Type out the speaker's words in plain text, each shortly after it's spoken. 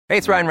Hey,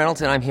 it's Ryan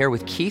Reynolds, and I'm here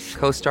with Keith,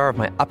 co-star of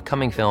my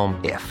upcoming film,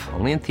 If,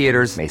 only in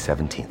theaters May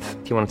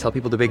 17th. Do you want to tell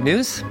people the big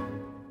news?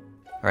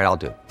 All right, I'll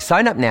do it.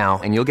 Sign up now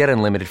and you'll get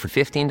unlimited for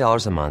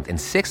 $15 a month and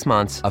 6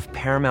 months of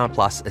Paramount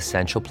Plus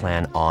Essential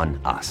Plan on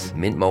us.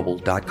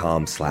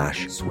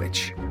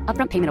 MintMobile.com/switch.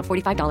 Upfront payment of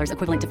 $45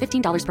 equivalent to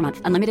 $15 per month.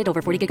 Unlimited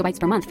over 40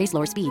 gigabytes per month. Face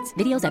lower speeds.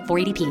 Videos at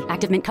 480p.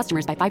 Active Mint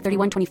customers by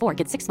 531.24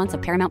 get 6 months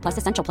of Paramount Plus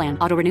Essential Plan.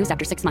 Auto renews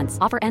after 6 months.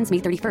 Offer ends May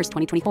 31st,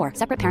 2024.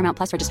 Separate Paramount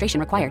Plus registration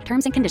required.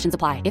 Terms and conditions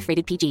apply if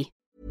rated PG.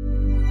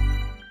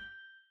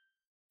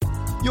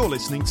 You're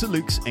listening to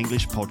Luke's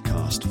English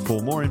Podcast.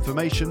 For more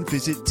information,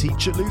 visit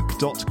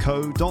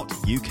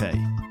teacherluke.co.uk.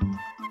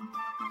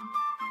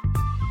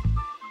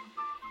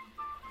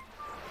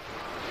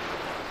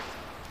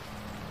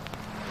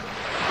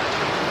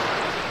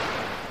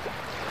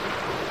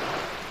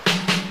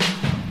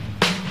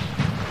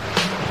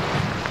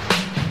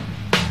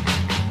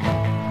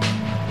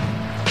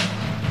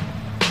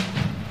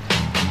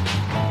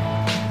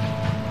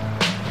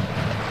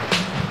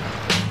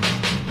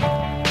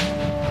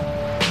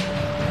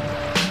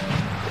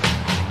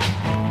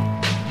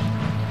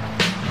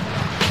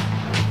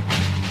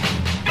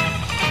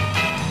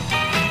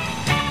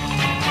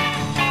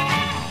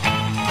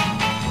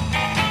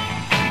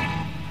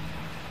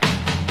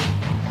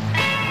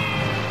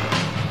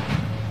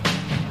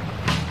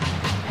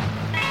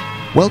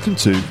 Welcome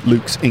to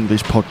Luke's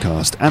English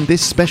Podcast and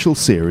this special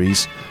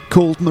series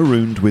called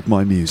Marooned with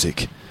My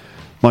Music.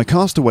 My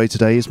castaway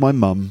today is my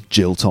mum,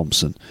 Jill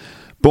Thompson.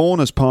 Born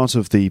as part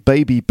of the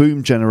baby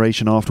boom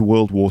generation after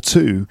World War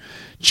II,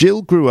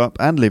 Jill grew up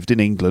and lived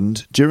in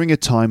England during a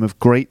time of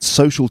great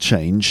social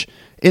change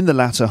in the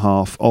latter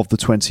half of the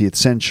 20th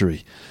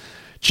century.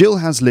 Jill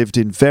has lived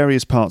in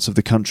various parts of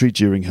the country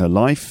during her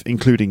life,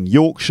 including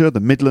Yorkshire, the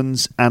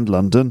Midlands and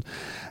London,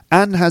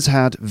 and has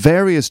had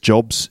various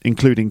jobs,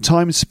 including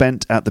time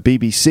spent at the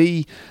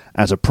BBC,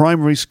 at a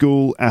primary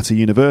school, at a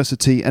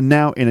university, and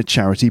now in a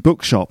charity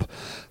bookshop.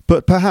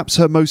 But perhaps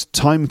her most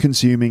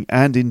time-consuming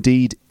and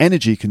indeed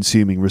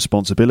energy-consuming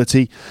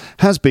responsibility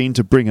has been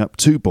to bring up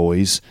 2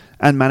 boys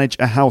and manage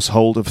a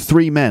household of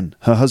 3 men,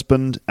 her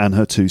husband and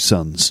her 2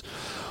 sons.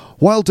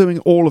 While doing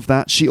all of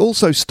that, she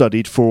also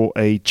studied for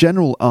a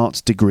general arts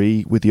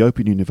degree with the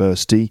Open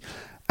University,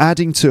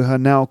 adding to her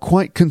now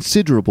quite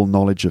considerable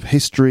knowledge of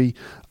history,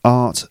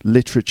 art,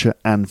 literature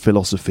and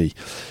philosophy.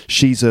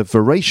 She's a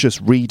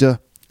voracious reader,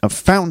 a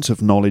fount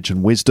of knowledge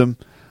and wisdom,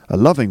 a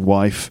loving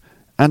wife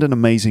and an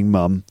amazing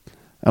mum,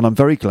 and I'm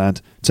very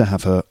glad to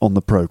have her on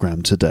the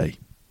programme today.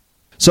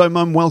 So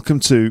Mum, welcome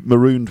to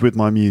Marooned with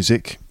My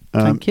Music.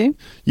 Thank you.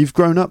 You've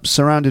grown up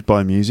surrounded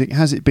by music.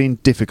 Has it been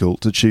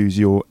difficult to choose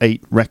your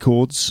 8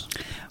 records?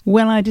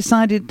 Well, I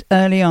decided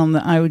early on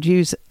that I would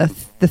use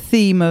the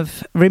theme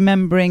of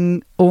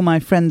remembering all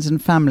my friends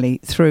and family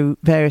through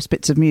various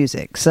bits of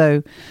music.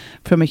 So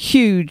from a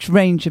huge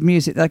range of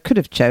music that I could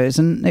have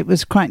chosen, it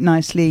was quite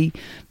nicely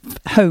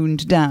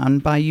honed down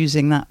by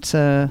using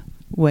that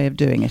way of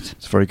doing it.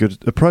 It's a very good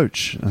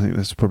approach. I think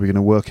that's probably going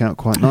to work out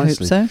quite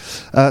nicely. I hope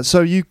so. So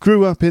you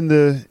grew up in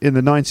the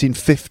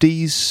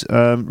 1950s,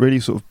 really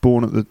sort of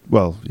born at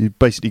you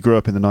basically grew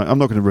up in the I'm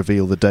not going to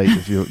reveal the date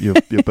of your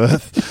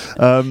birth.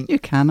 You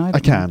can. I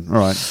can. All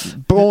right.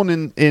 Born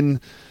in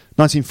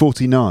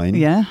 1949.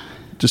 Yeah.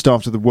 Just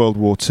after the World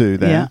War II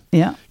there.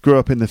 Yeah. Grew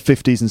up in the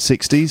 50s and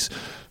 60s.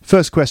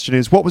 First question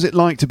is, what was it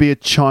like to be a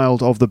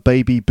child of the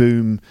baby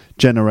boom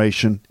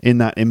generation in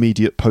that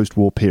immediate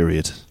post-war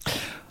period?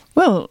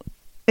 Well,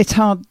 it's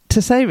hard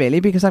to say really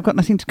because I've got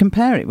nothing to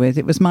compare it with.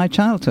 It was my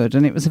childhood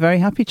and it was a very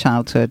happy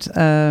childhood.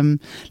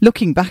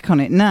 Looking back on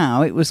it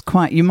now, it was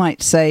quite, you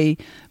might say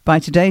by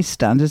today's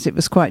standards, it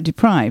was quite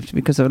deprived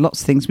because there were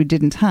lots of things we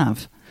didn't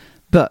have.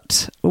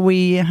 But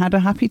we had a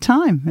happy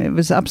time. It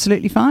was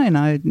absolutely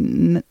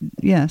fine.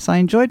 Yes, I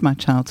enjoyed my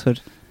childhood.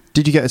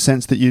 Did you get a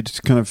sense that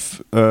you'd kind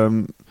of...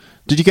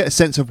 did you get a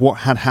sense of what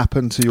had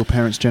happened to your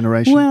parents'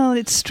 generation? Well,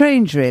 it's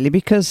strange, really,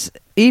 because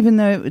even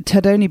though it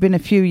had only been a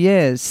few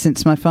years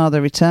since my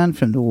father returned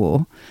from the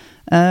war,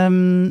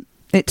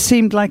 it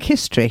seemed like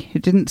history.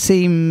 It didn't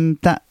seem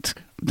that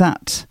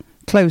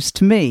close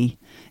to me,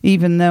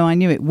 even though I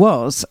knew it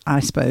was, I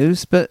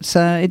suppose, but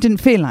it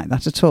didn't feel like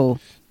that at all.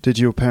 Did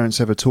your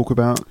parents ever talk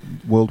about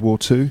World War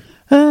II?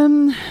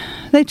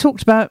 They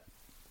talked about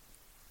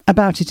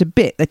it a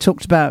bit. They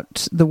talked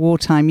about the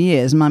wartime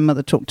years. My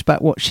mother talked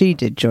about what she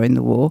did during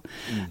the war.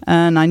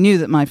 And I knew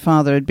that my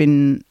father had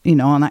been,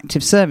 on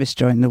active service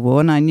during the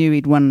war, and I knew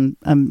he'd won,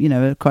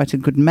 quite a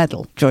good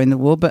medal during the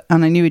war,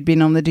 and I knew he'd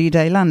been on the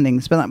D-Day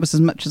landings, but that was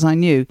as much as I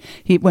knew.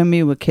 When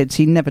we were kids,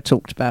 he never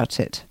talked about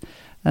it.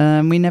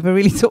 We never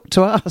really thought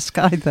to ask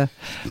either.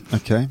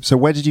 Okay. So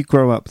where did you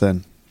grow up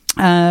then?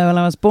 Well,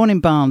 I was born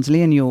in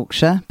Barnsley in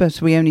Yorkshire, but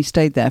we only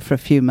stayed there for a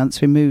few months.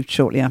 We moved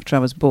shortly after I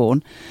was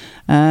born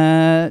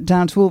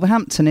down to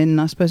Wolverhampton in,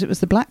 I suppose it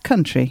was the Black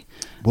Country.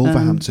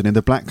 Wolverhampton in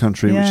the Black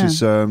Country, which is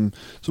sort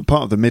of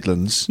part of the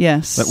Midlands.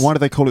 Yes. Why do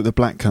they call it the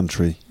Black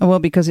Country? Oh, well,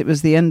 because it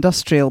was the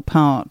industrial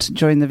part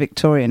during the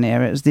Victorian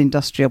era. It was the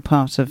industrial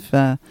part of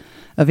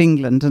of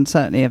England, and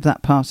certainly of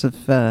that part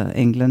of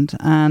England.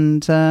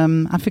 And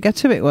I forget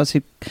who it was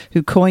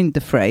who coined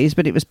the phrase,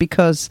 but it was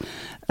because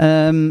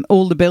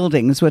all the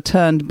buildings were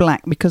turned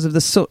black because of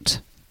the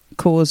soot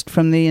caused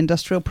from the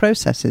industrial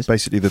processes.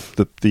 Basically,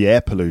 the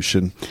air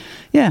pollution.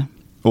 Yeah.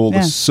 All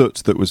the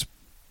soot that was,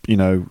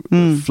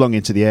 flung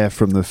into the air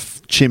from the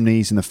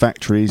chimneys and the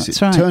factories.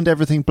 That's it right. turned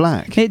everything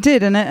black. It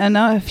did, and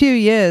a few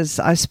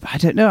years, I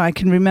don't know, I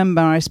can remember,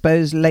 I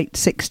suppose, late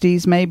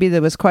 60s maybe,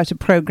 there was quite a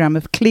programme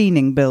of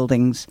cleaning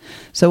buildings.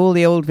 So all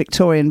the old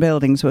Victorian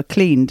buildings were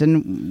cleaned,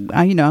 and,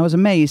 I was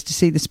amazed to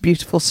see this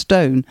beautiful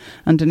stone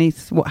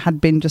underneath what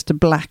had been just a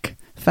black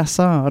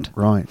facade.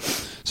 Right.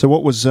 So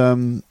what was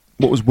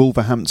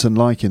Wolverhampton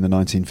like in the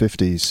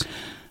 1950s?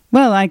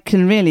 Well, I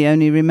can really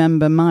only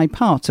remember my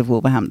part of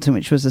Wolverhampton,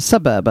 which was a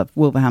suburb of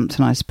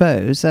Wolverhampton, I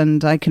suppose.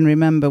 And I can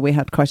remember we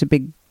had quite a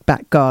big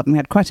back garden. We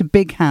had quite a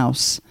big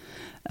house,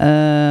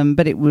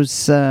 but it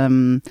was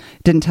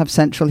didn't have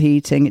central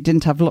heating. It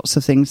didn't have lots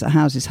of things that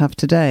houses have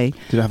today.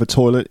 Did it have a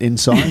toilet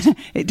inside?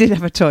 It did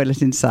have a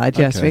toilet inside,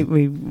 yes. Okay.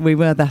 We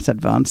were that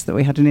advanced that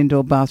we had an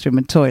indoor bathroom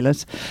and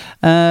toilet.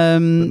 But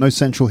no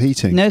central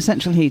heating? No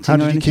central heating.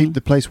 How did you keep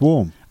the place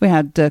warm? We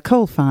had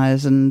coal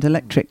fires and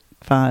electric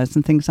fires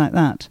and things like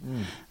that.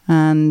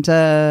 And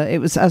it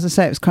was, as I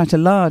say, it was quite a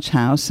large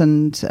house,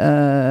 and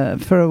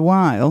for a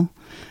while,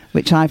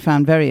 which I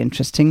found very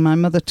interesting, my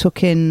mother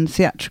took in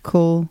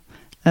theatrical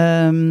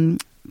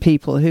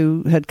people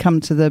who had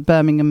come to the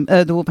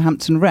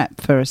Wolverhampton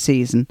Rep for a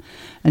season,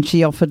 and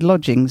she offered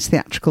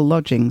theatrical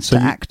lodgings to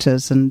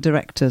actors and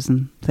directors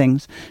and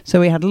things. So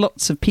we had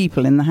lots of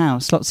people in the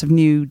house, lots of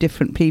new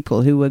different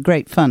people who were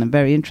great fun and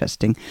very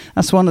interesting.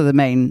 That's one of the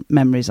main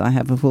memories I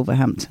have of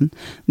Wolverhampton.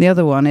 The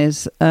other one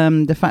is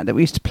the fact that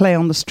we used to play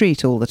on the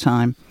street all the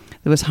time.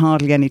 There was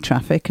hardly any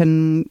traffic,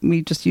 and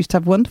we just used to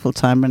have a wonderful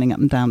time running up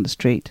and down the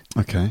street.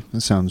 Okay,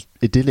 that sounds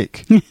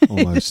idyllic,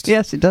 almost.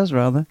 Yes, it does,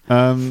 rather.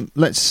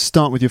 Let's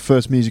start with your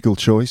first musical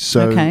choice.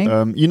 So, okay.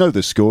 You know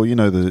the score, you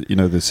know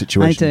the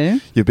situation. I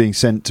do. You're being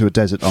sent to a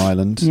desert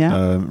island,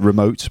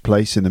 remote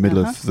place in the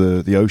middle of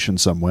the ocean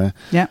somewhere.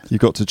 Yeah.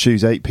 You've got to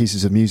choose 8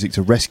 pieces of music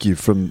to rescue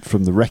from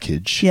the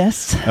wreckage.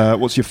 Yes.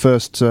 What's your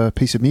first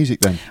piece of music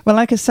then? Well,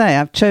 like I say,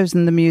 I've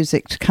chosen the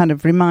music to kind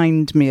of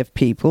remind me of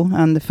people,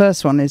 and the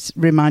first one is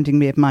reminding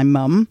me of my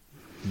mum,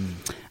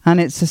 and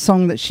it's a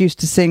song that she used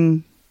to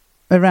sing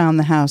around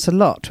the house a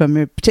lot when we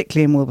were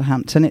particularly in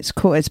Wolverhampton. It's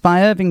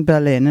by Irving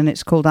Berlin, and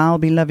it's called I'll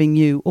Be Loving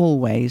You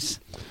Always.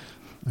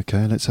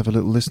 Okay, let's have a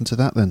little listen to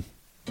that then.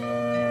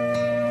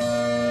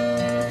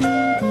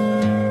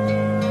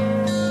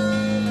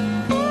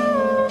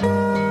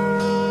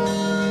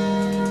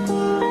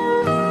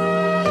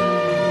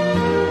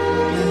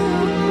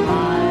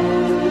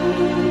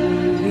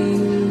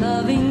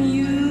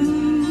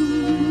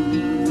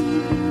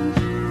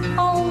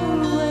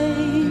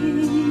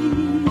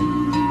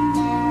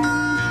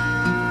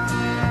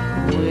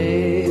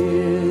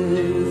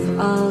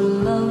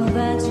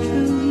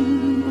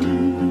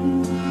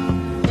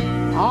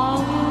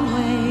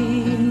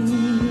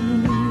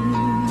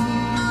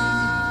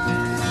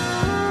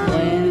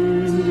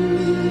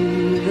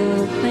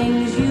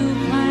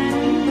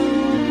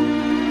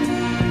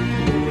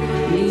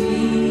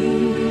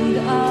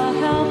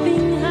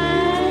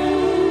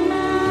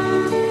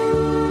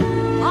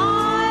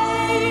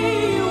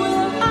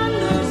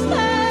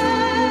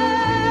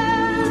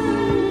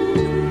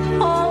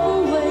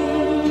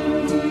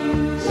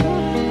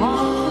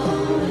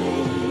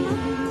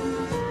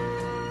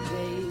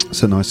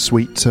 It's a nice,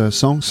 sweet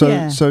song.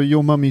 So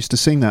your mum used to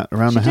sing that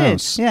around the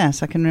house? Did.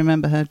 Yes, I can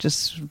remember her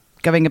just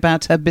going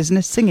about her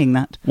business singing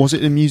that. Was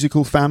it a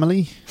musical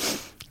family?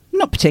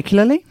 Not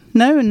particularly.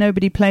 No,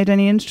 nobody played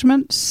any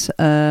instruments.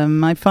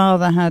 My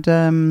father had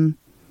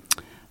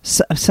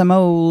some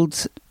old,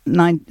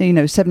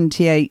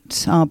 78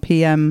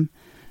 RPM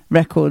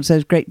records,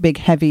 those great big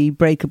heavy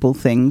breakable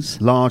things.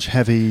 Large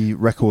heavy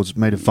records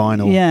made of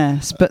vinyl.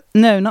 Yes, but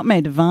no, not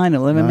made of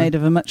vinyl. They were made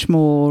of a much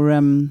more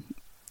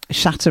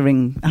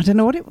shattering, I don't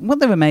know what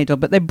they were made of,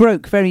 but they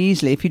broke very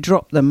easily. If you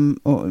dropped them,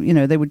 or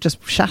they would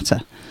just shatter.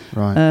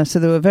 Right. So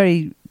they were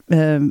very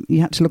you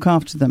had to look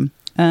after them.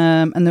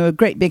 And there were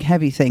great big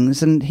heavy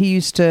things, and he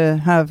used to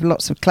have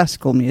lots of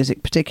classical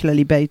music,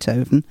 particularly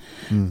Beethoven,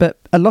 but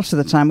a lot of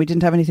the time we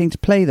didn't have anything to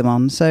play them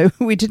on, so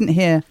we didn't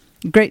hear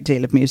a great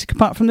deal of music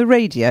apart from the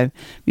radio.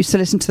 We used to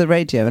listen to the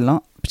radio a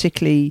lot,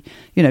 particularly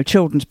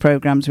children's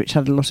programs which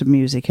had a lot of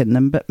music in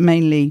them, but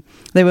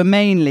they were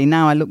mainly,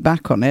 now I look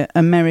back on it,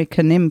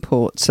 American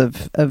imports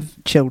of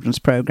children's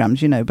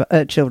programs,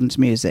 but children's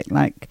music,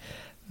 like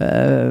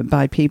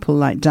by people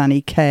like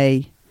Danny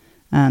Kaye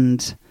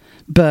and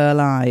Burl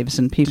Ives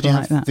and people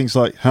like that. Things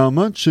like "How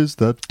much is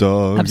that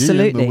dog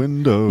in the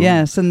window?"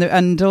 Yes,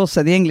 and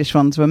also the English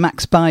ones were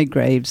Max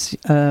Bygraves,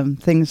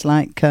 things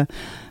like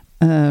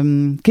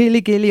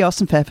Gilly, Gilly,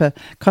 Oss and Pepper,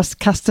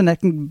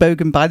 Castanet and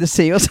Bogan by the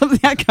Sea or something.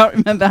 I can't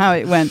remember how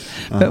it went,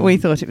 but we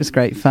thought it was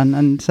great fun.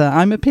 And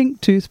I'm a pink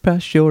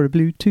toothbrush, you're a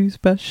blue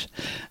toothbrush.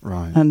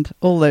 Right. And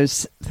all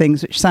those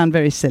things which sound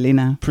very silly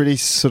now. Pretty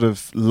sort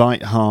of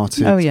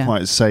light-hearted,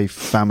 quite safe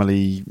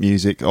family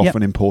music,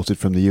 often imported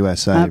from the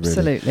USA.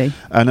 Absolutely. Really.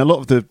 And a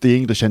lot of the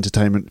English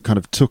entertainment kind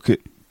of took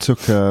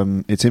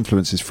its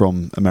influences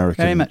from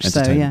American very much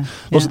entertainment. So,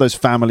 yeah. Lots of those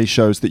family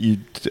shows that you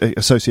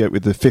associate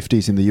with the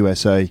 50s in the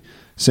USA,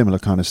 similar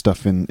kind of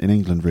stuff in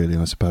England, really,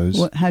 I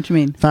suppose. How do you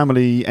mean?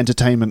 Family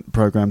entertainment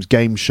programs,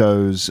 game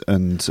shows,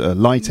 and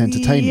light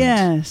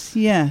entertainment.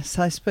 Yes,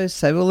 I suppose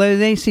so. Although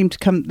they seem to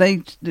come,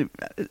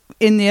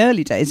 in the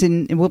early days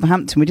in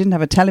Wolverhampton, we didn't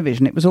have a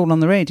television; it was all on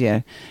the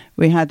radio.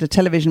 We had a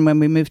television when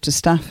we moved to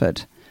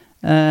Stafford,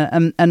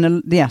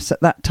 yes,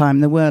 at that time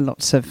there were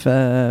lots of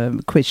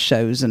quiz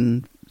shows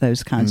and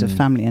those kinds of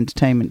family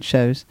entertainment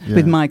shows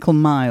with Michael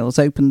Miles,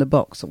 Open the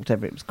Box, or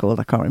whatever it was called.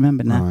 I can't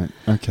remember now. Right,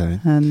 okay.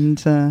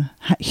 And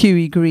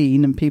Huey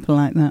Green and people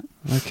like that.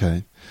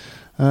 Okay.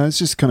 It's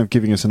just kind of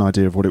giving us an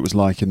idea of what it was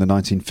like in the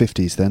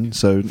 1950s then.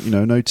 So,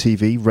 no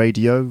TV,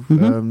 radio.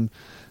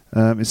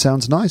 It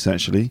sounds nice,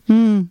 actually.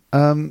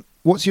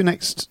 What's your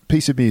next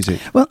piece of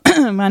music? Well,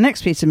 my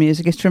next piece of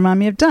music is to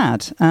remind me of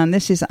Dad. And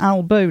this is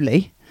Al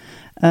Bowley,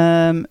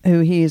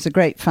 who he is a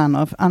great fan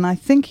of. And I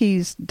think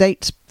he's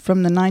dates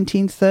from the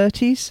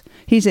 1930s.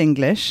 He's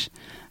English,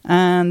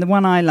 and the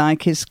one I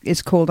like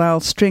is called I'll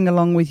String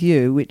Along With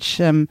You, which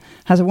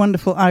has a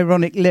wonderful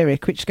ironic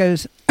lyric which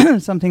goes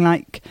something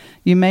like,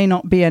 you may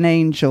not be an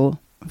angel,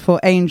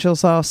 for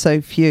angels are so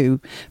few,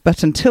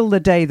 but until the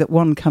day that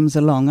one comes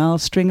along, I'll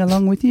string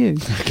along with you.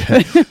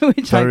 Okay.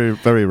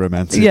 Very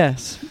romantic.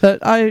 Yes,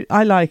 but I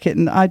like it,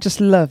 and I just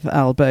love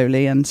Al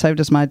Bowley, and so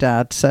does my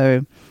dad,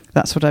 so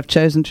that's what I've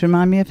chosen to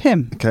remind me of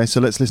him. Okay, so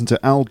let's listen to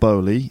Al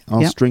Bowley,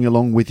 I'll String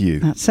Along With You.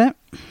 That's it.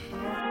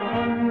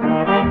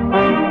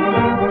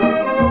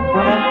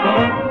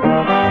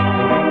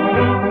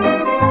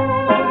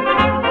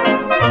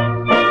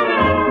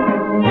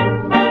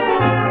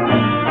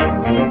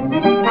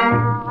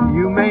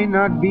 You may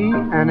not be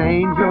an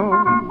angel,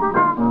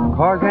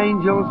 'cause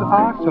angels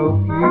are so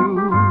few,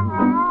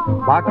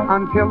 but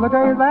until the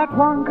day that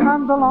one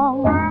comes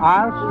along,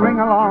 I'll string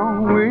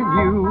along with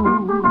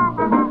you.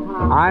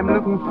 I'm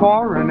looking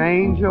for an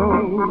angel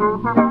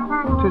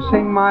to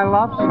sing my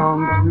love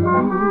song to,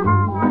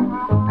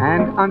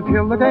 and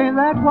until the day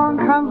that one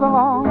comes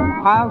along,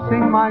 I'll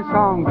sing my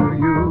song to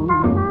you.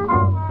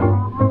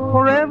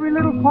 For every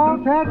little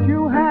fault that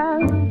you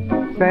have,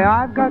 say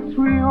I've got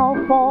 3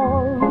 or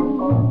 4.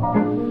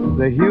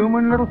 The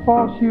human little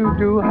faults you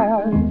do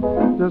have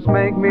just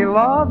make me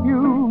love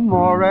you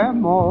more and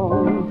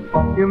more.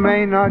 You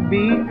may not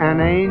be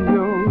an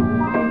angel,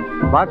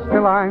 but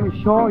still I'm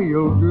sure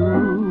you'll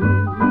do.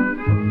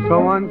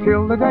 So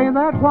until the day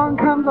that one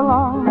comes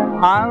along,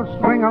 I'll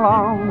string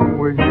along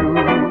with you.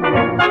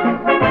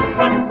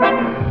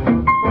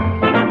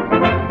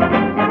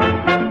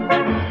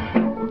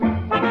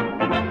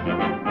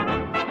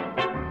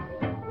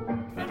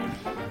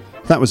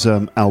 That was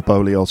Al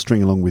Bowley, I'll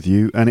String Along With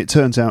You, and it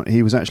turns out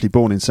he was actually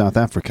born in South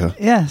Africa.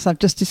 Yes, I've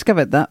just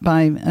discovered that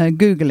by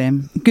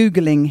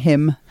Googling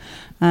him.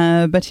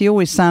 But he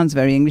always sounds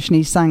very English, and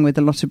he sang with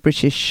a lot of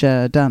British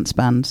dance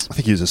bands. I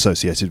think he was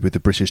associated with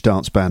the British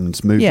dance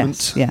bands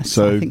movement. Yes,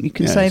 so, I think you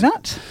can say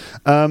that.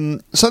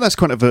 So that's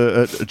kind of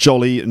a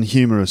jolly and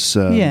humorous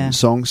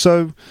song.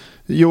 So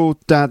your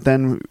dad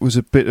then was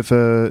a bit of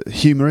a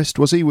humorist,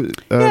 was he?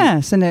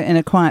 Yes, in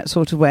a quiet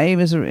sort of way. He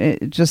was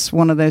just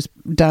one of those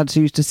dads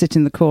who used to sit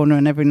in the corner,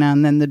 and every now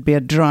and then there'd be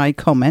a dry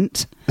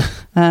comment.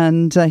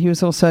 And he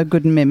was also a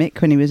good mimic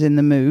when he was in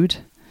the mood.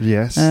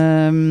 Yes. He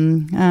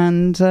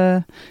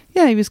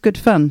was good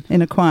fun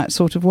in a quiet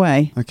sort of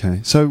way.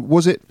 Okay. So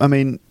was it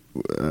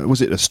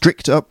a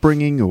strict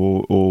upbringing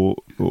or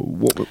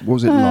what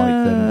was it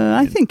like then?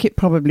 I think it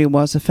probably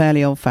was a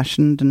fairly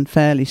old-fashioned and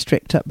fairly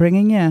strict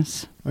upbringing,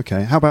 yes.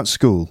 Okay. How about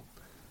school?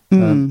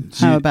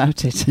 How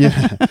about it?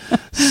 Yeah.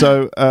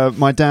 So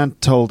my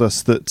dad told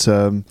us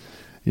that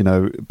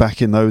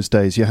back in those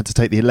days, you had to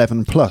take the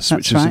 11 plus,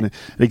 which was an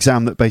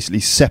exam that basically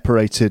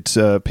separated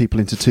people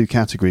into 2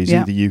 categories.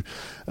 Yeah. Either you,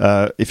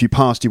 if you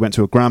passed, you went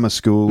to a grammar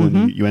school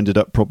and you ended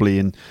up probably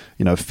in,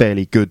 a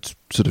fairly good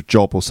sort of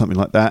job or something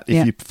like that.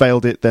 If you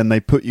failed it, then they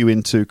put you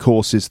into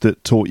courses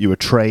that taught you a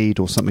trade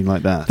or something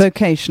like that.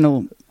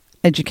 Vocational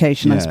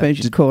education, I suppose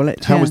you'd call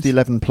it. How was the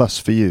 11 plus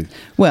for you?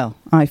 Well,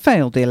 I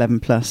failed the 11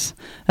 plus.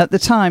 At the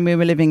time, we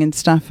were living in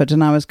Stafford,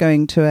 and I was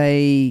going to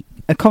a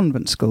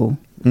convent school.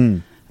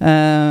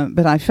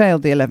 But I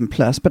failed the 11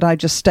 plus, but I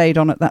just stayed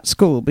on at that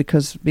school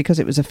because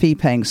it was a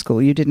fee-paying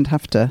school. You didn't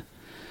have to,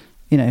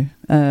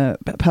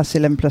 pass the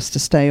 11 plus to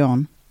stay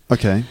on.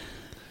 Okay.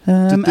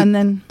 And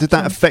then did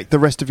that affect the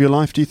rest of your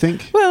life, do you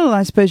think? Well,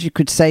 I suppose you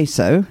could say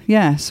so,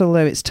 yes,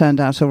 although it's turned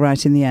out all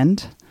right in the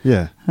end.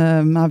 Yeah.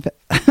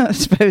 I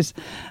suppose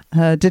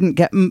didn't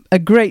get a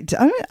great...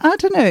 I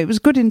don't know, it was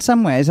good in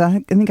some ways. I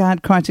think I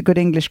had quite a good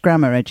English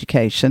grammar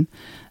education.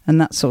 and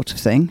that sort of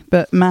thing.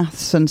 But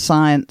maths and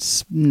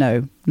science,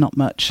 no, not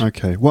much.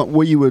 Okay. What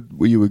were you a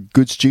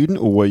good student,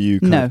 or were you?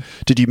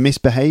 Did you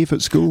misbehave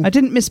at school? I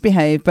didn't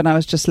misbehave, but I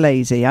was just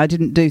lazy. I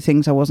didn't do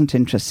things I wasn't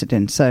interested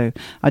in, so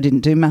I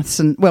didn't do maths.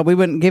 And we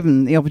weren't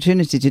given the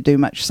opportunity to do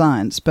much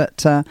science,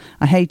 but I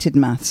hated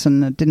maths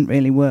and I didn't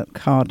really work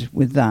hard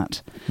with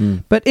that.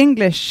 But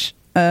English,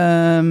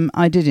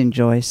 I did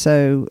enjoy,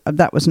 so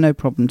that was no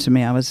problem to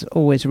me. I was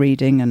always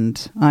reading,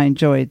 and I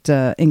enjoyed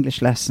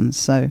English lessons,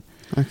 so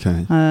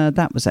okay,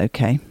 that was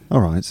okay.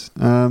 All right,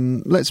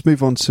 let's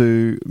move on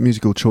to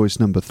musical choice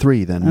number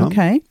 3 then, Mum.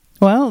 Okay,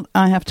 well,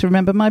 I have to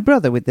remember my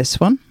brother with this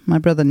one, my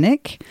brother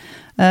Nick.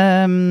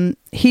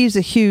 He's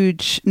a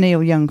huge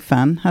Neil Young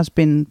fan, has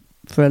been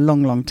for a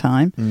long, long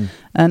time,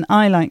 and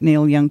I like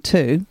Neil Young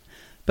too,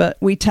 but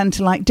we tend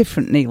to like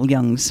different Neil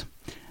Youngs.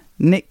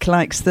 Nick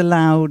likes the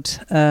loud,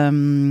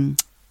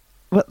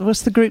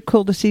 what's the group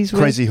called that he's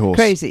with? Crazy Horse.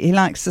 Crazy. He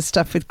likes the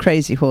stuff with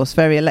Crazy Horse,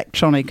 very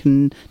electronic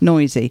and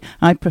noisy.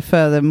 I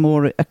prefer the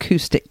more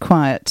acoustic,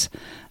 quiet,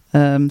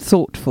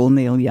 thoughtful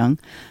Neil Young.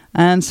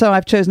 And so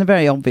I've chosen a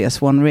very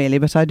obvious one, really,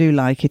 but I do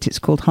like it. It's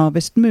called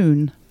Harvest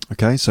Moon.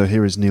 Okay, so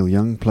here is Neil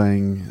Young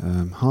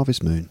playing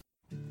Harvest Moon.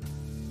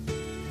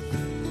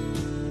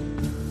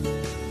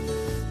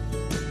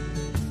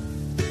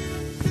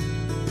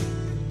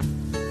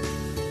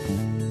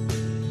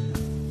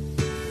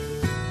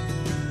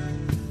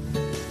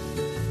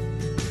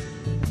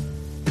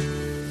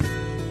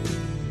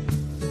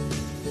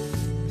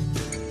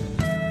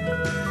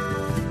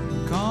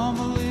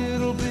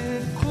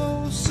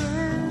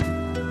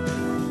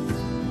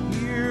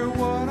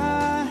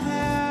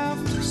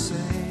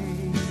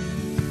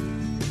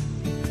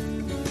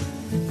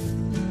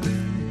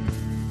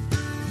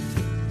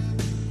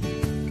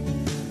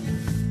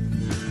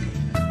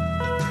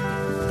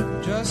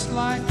 Just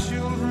like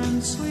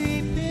children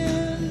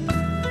sleeping,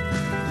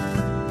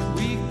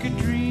 we could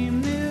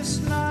dream this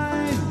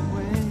night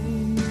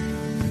away.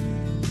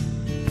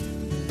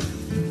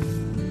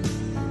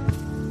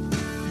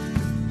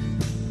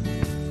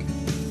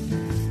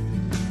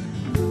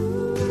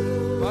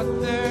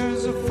 But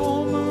there's a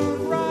full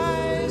moon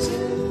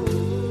rising,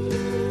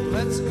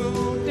 let's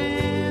go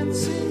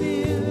dancing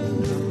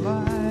in the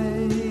light.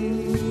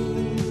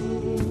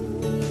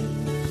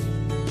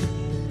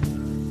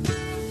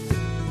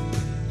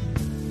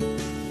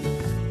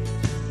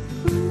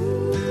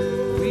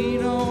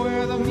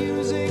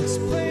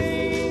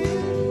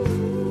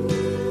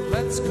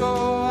 Let's go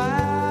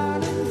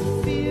out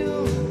and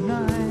feel the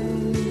night.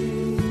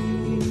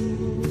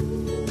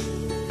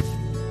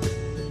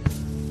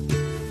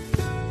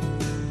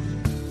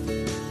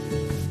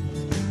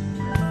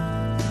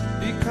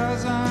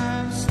 Because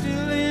I'm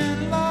still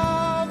in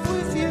love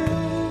with you,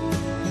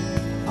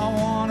 I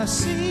wanna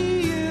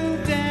see you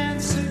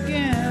dance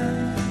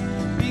again.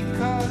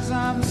 Because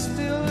I'm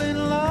still in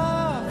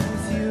love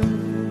with you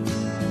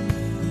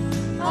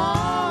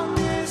on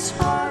this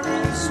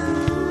harvest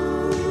moon.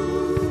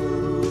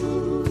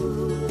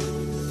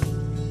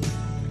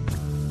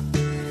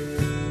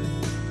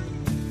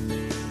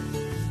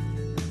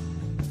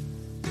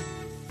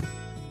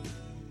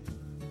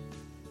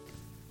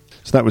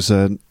 So that was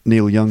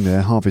Neil Young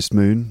there, Harvest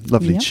Moon.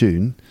 Lovely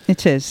tune.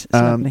 It is. It's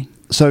lovely.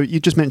 So you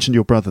just mentioned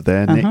your brother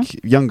there,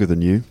 Nick, younger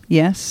than you.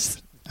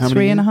 Yes. How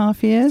many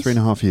 3.5 years.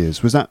 3.5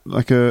 years. Was that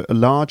like a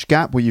large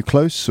gap? Were you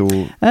close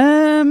or?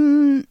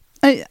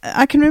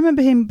 I can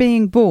remember him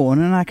being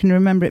born, and I can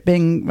remember it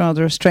being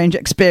rather a strange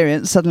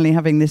experience, suddenly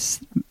having this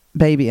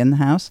baby in the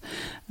house.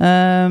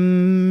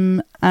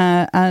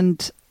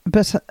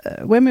 But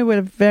when we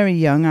were very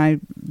young,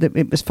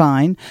 it was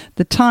fine.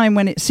 The time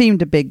when it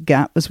seemed a big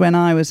gap was when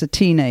I was a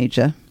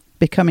teenager,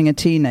 becoming a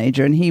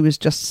teenager, and he was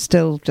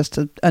still just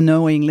an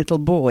annoying little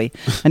boy,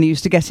 and he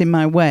used to get in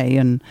my way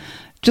and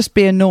just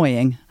be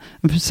annoying.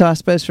 So I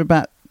suppose for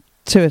about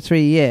 2 or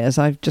 3 years,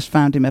 I've just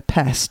found him a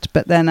pest.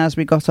 But then as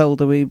we got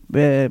older, we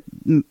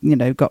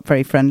got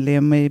very friendly,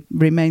 and we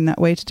remain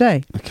that way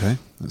today. Okay,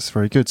 that's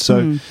very good.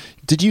 So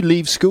did you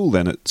leave school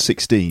then at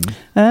 16?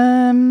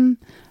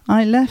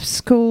 I left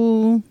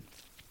school,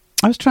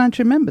 I was trying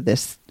to remember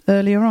this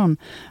earlier on.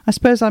 I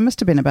suppose I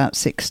must have been about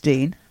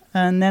 16.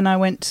 And then I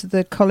went to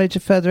the College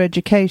of Further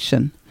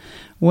Education,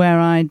 where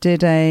I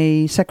did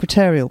a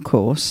secretarial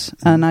course,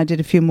 and I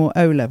did a few more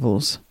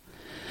O-levels.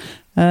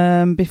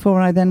 Before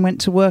I then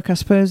went to work, I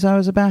suppose I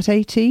was about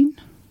 18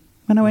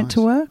 when I went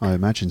to work. I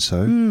imagine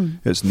so.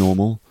 It's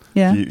normal.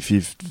 Yeah.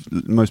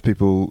 Most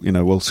people,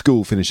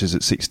 school finishes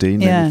at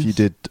 16. And if you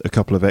did a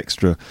couple of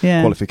extra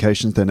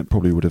qualifications, then it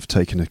probably would have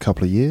taken a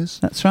couple of years.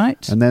 That's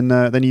right. And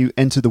then you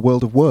entered the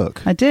world of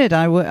work. I did.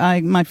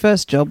 My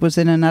first job was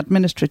in an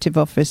administrative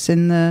office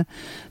in the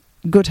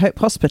Good Hope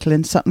Hospital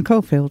in Sutton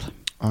Coldfield.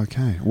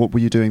 Okay. What were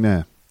you doing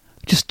there?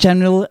 Just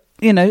general,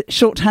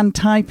 shorthand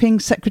typing,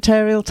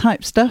 secretarial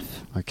type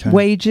stuff. Okay.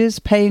 Wages,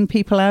 paying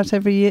people out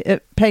every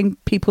year, paying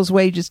people's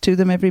wages to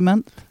them every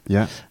month.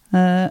 Yeah.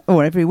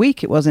 Or every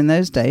week it was in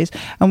those days.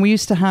 And we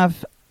used to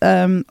have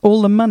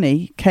all the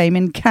money came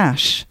in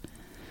cash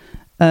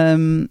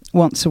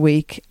once a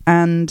week,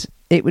 and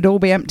it would all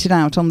be emptied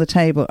out on the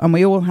table, and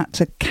we all had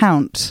to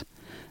count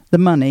the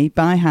money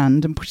by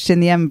hand and put it in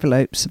the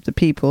envelopes of the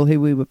people who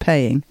we were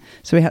paying.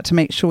 So we had to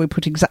make sure we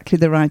put exactly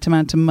the right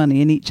amount of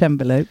money in each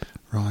envelope.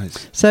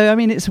 Right. So, I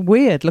mean, it's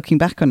weird looking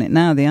back on it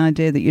now, the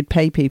idea that you'd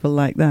pay people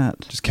like that.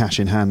 Just cash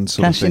in hand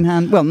sort Cash of thing. in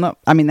hand. Well, not.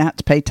 I mean, they had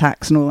to pay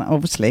tax and all that,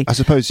 obviously. I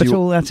suppose but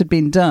all that had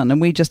been done,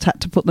 and we just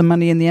had to put the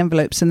money in the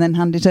envelopes and then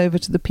hand it over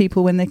to the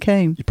people when they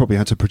came. you probably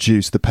had to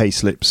produce the pay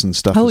slips and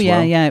stuff as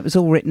well. Yeah. It was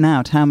all written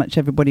out, how much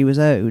everybody was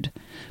owed.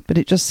 But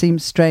it just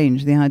seems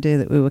strange, the idea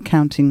that we were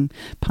counting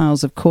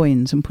piles of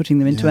coins and putting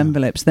them into Yeah.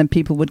 envelopes. Then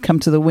people would come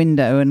to the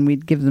window and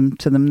we'd give them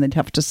to them. They'd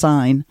have to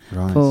sign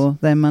Right. for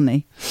their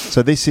money.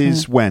 So this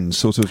is when?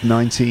 Sort of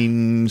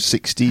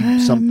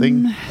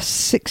 1960-something?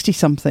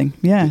 60-something,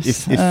 yes.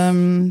 If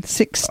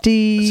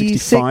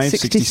 66,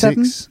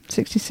 67,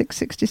 66,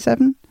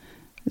 67.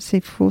 Let's see,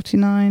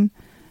 49.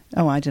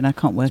 Oh, I don't know, I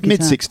can't work it out.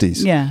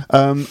 Mid-60s? Yeah.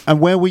 And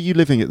where were you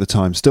living at the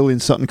time? Still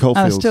in Sutton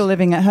Coldfield? I was still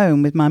living at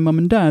home with my mum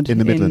and dad. In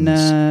the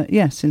Midlands?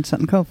 Yes, in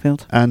Sutton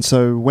Coldfield. And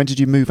so when did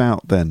you move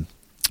out then?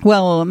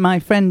 Well, my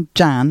friend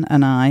Jan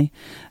and I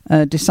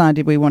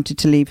decided we wanted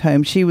to leave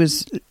home. She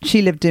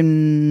lived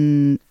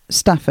in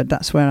Stafford,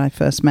 that's where I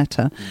first met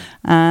her,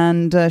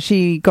 and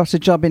she got a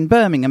job in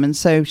Birmingham, and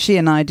so she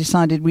and I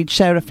decided we'd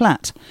share a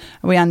flat.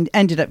 We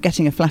ended up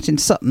getting a flat in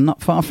Sutton,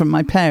 not far from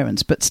my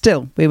parents, but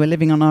still we were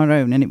living on our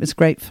own, and it was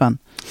great fun.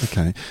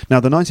 Okay. Now,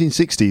 the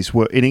 1960s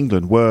were in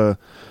England were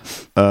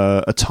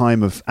a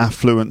time of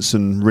affluence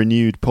and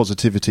renewed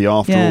positivity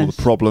after all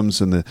the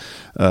problems and the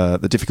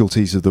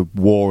difficulties of the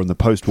war and the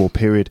post-war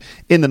period.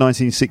 In the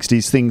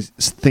 1960s, things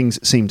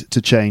seemed to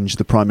change.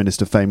 The Prime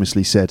Minister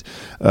famously said,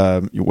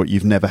 "What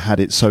you've never had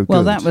it so good."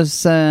 Well, that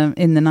was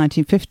in the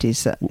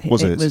 1950s.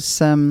 Was it? It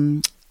was.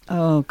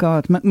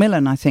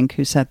 Macmillan, I think,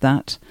 who said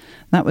that.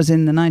 That was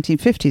in the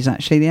 1950s,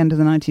 actually, the end of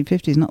the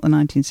 1950s, not the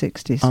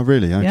 1960s. Oh,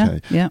 really?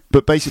 Okay. Yeah.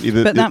 But basically,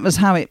 that was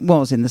how it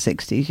was in the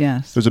 60s,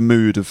 yes. There was a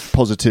mood of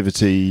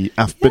positivity,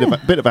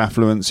 bit of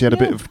affluence. You had a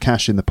bit of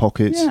cash in the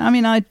pockets. Yeah, I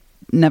mean, I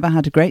never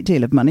had a great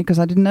deal of money because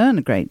I didn't earn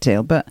a great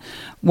deal, but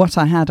what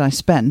I had, I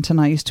spent, and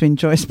I used to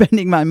enjoy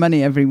spending my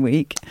money every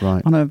week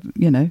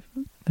on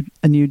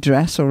a new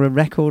dress or a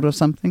record or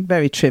something.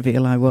 Very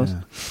trivial I was.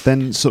 Yeah.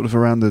 Then sort of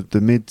around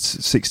the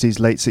mid-60s,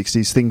 late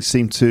 60s, things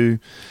seem to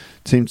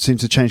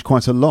change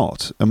quite a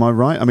lot. Am I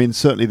right? I mean,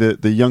 certainly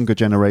the younger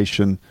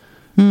generation,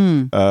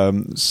 there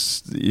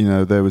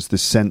was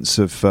this sense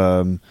of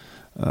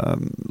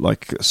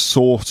like a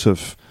sort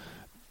of...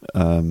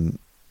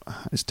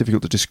 it's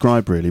difficult to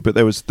describe really, but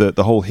there was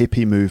the whole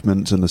hippie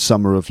movement and the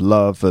Summer of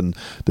Love and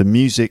the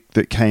music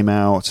that came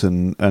out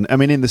and I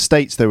mean in the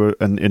States there were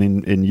and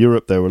in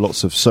Europe there were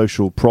lots of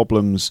social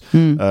problems,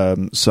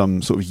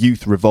 some sort of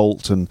youth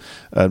revolt and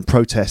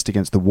protest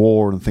against the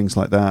war and things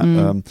like that.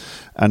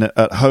 And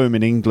at home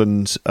in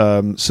England,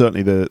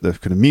 certainly the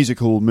kind of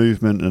musical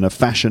movement and a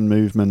fashion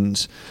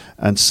movement,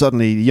 and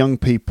suddenly young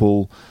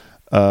people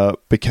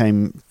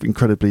became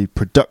incredibly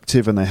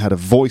productive and they had a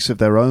voice of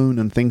their own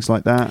and things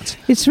like that.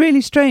 It's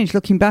really strange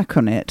looking back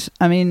on it.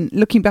 I mean,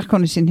 looking back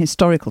on it in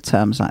historical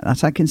terms like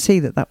that, I can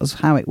see that was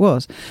how it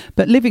was.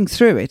 But living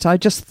through it, I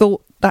just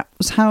thought that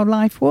was how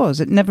life was.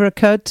 It never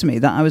occurred to me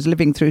that I was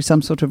living through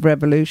some sort of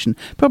revolution,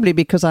 probably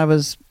because I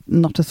was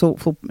not a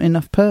thoughtful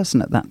enough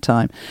person at that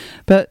time.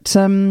 But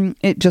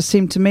it just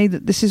seemed to me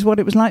that this is what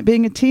it was like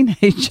being a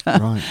teenager.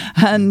 Right.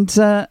 And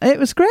it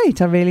was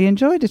great. I really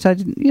enjoyed it. I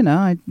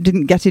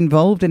didn't get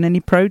involved in any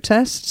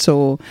protests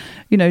or,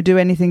 do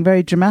anything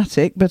very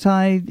dramatic, but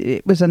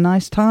it was a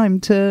nice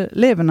time to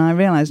live. And I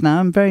realise now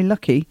I'm very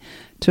lucky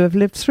to have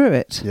lived through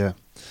it. Yeah.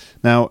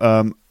 Now,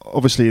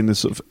 obviously in the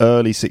sort of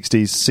early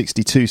 60s,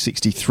 62,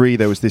 63,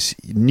 there was this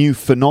new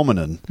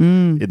phenomenon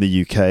in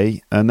the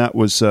UK, and that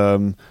was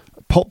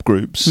pop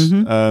groups,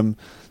 and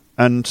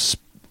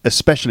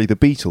especially the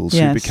Beatles,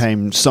 who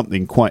became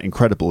something quite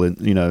incredible,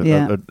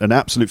 an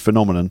absolute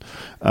phenomenon,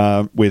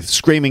 with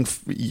screaming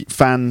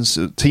fans,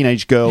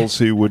 teenage girls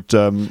who would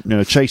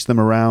chase them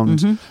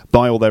around,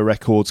 buy all their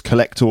records,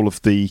 collect all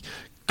of the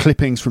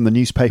clippings from the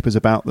newspapers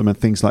about them and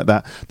things like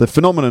that. The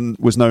phenomenon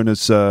was known as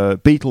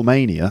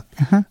Beatlemania.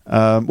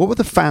 What were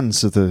the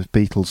fans of the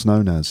Beatles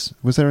known as?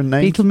 Was there a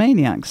name?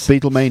 Beatlemaniacs.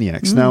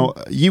 Beatlemaniacs. Now,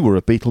 you were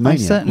a Beatlemaniac. I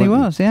certainly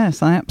was,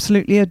 yes. I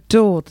absolutely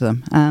adored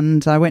them.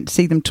 And I went to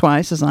see them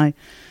twice, as I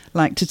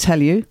like to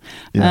tell you.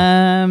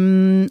 Yeah.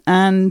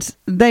 And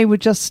they were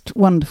just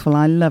wonderful.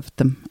 I loved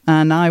them.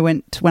 And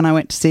when I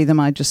went to see them,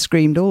 I just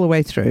screamed all the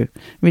way through.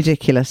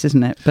 Ridiculous,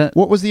 isn't it? But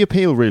what was the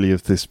appeal, really,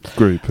 of this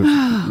group of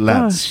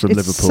lads from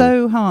Liverpool? It's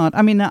so hard.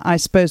 I mean, I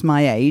suppose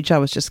my age, I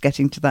was just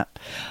getting to that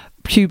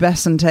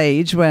pubescent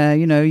age where,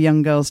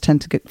 young girls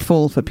tend to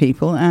fall for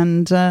people.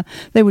 And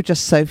they were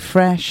just so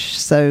fresh,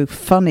 so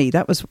funny.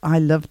 I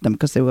loved them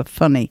because they were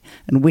funny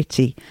and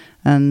witty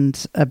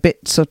and a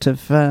bit sort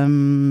of,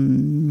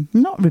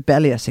 not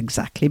rebellious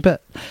exactly,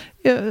 but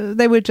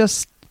they were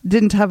just...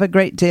 didn't have a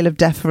great deal of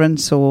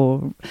deference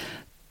or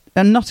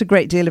not a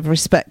great deal of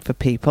respect for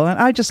people, and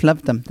I just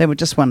loved them. They were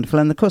just wonderful,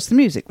 and of course the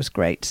music was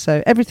great.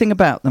 So everything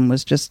about them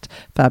was just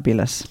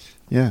fabulous.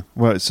 Yeah,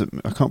 well,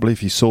 I can't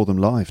believe you saw them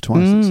live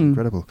twice. It's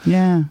incredible.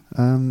 Yeah.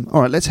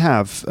 All right, let's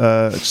have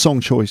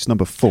song choice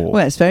number 4.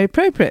 Well, it's very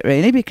appropriate,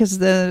 really, because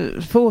the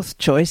 4th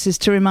choice is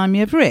to remind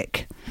me of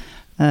Rick,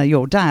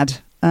 your dad.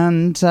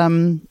 And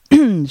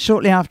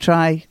shortly after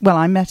I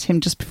met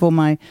him just before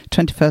my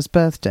 21st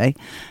birthday.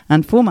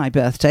 And for my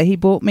birthday, he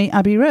bought me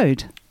Abbey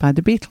Road by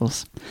the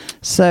Beatles.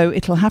 So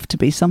it'll have to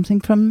be something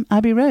from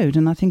Abbey Road.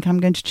 And I think I'm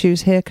going to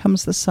choose Here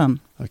Comes the Sun.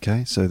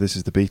 Okay, so this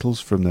is the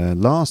Beatles from their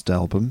last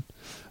album,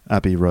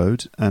 Abbey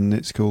Road, and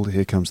it's called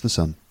Here Comes the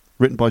Sun.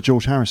 Written by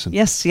George Harrison.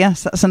 Yes,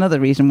 that's another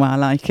reason why I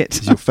like it.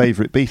 He's your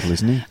favourite Beatle,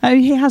 isn't he? Oh,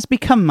 he has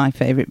become my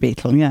favourite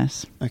Beatle,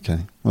 yes. Okay,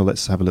 well,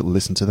 let's have a little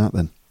listen to that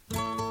then.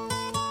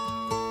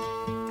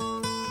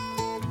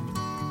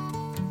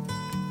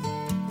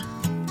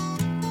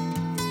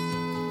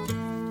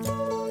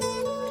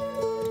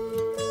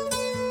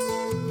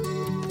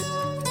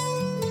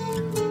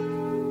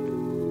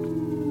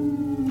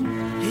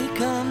 Here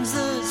comes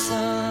the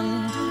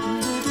sun,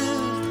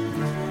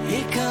 doo-doo-doo.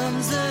 Here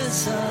comes the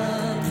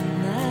sun,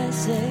 I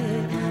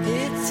say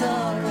it's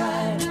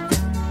alright.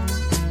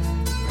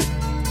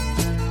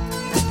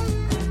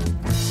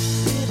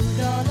 Little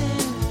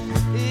darling,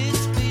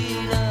 it's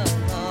been a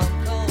long,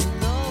 cold,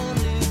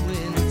 lonely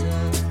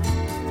winter.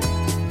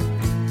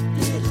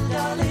 Little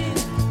darling,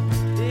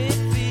 it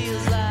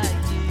feels like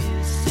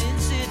years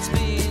since it's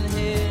been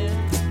here.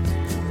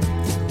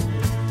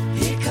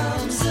 Here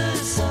comes the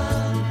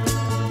sun.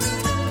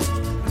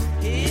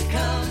 Here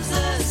comes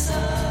the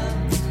sun,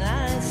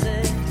 I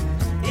say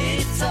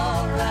it's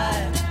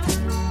alright.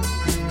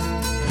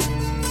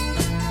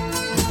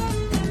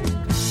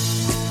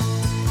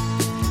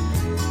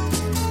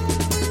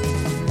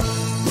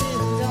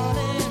 Little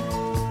darling,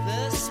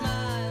 the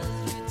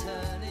smile's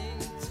returning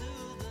to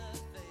the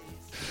face.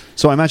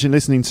 So I imagine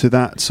listening to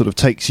that sort of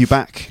takes you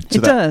back to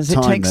It that does. It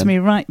time takes then. me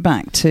right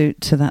back to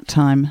that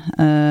time.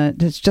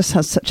 It just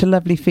has such a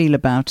lovely feel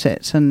about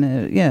it, and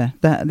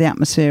the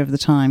atmosphere of the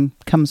time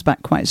comes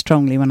back quite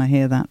strongly when I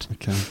hear that.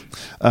 Okay.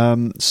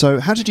 So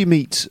how did you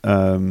meet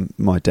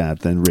my dad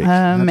then, Rick?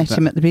 Met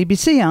him at the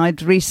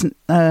BBC.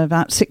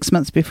 About 6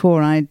 months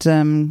before, I'd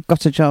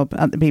got a job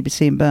at the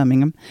BBC in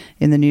Birmingham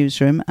in the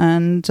newsroom,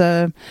 and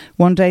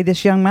one day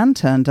this young man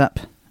turned up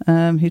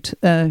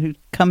who'd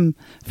come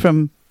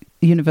from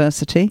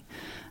university,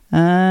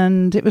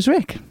 and it was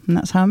Rick, and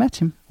that's how I met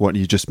him. What,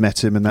 you just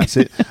met him and that's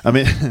it? I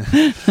mean,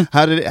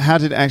 how did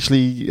it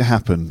actually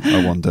happen,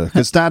 I wonder?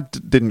 Because Dad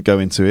didn't go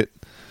into it.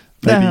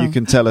 Maybe you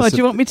can tell us. Do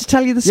you want me to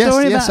tell you the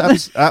story about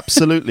Yes,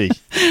 absolutely.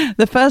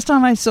 The first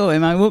time I saw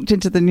him, I walked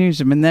into the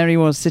newsroom and there he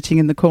was sitting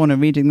in the corner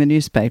reading the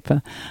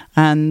newspaper.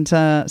 And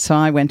so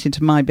I went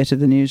into my bit of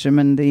the newsroom,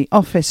 and the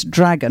office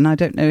dragon, I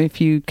don't know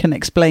if you can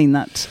explain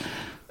that,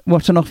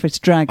 what an office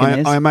dragon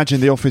is. I imagine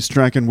the office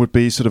dragon would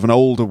be sort of an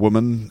older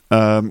woman,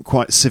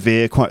 quite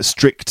severe, quite a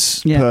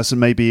strict person,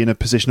 maybe in a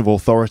position of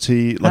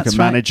authority, like That's a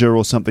manager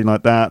or something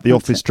like that. The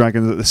That's office it.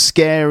 dragon, the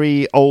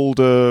scary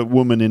older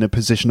woman in a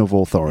position of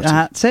authority.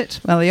 That's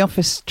it. Well, the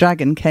office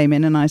dragon came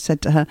in and I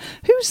said to her,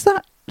 "Who's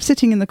that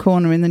sitting in the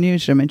corner in the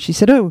newsroom?" And she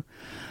said, "Oh,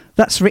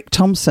 that's Rick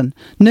Thompson.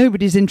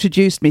 Nobody's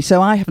introduced me,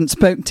 so I haven't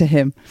spoken to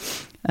him."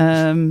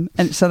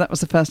 And so that was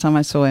the first time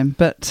I saw him.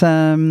 But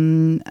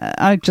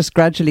I just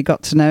gradually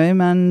got to know him,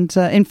 and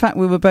in fact,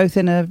 we were both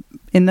in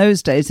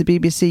those days. The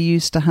BBC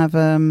used to have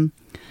an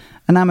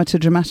amateur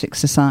dramatic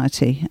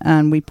society,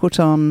 and we put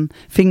on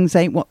Things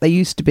Ain't What They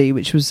Used to Be,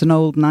 which was an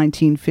old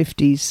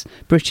 1950s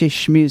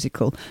British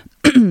musical,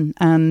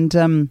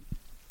 and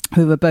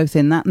we were both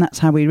in that, and that's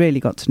how we really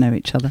got to know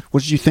each other.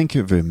 What did you think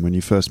of him when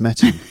you first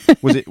met him?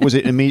 Was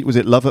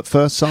it love at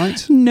first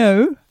sight?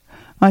 No.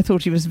 I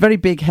thought he was very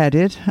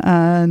big-headed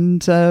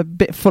and a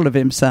bit full of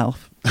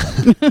himself.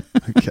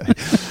 Okay.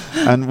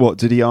 And what,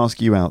 did he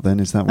ask you out then?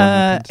 Is that what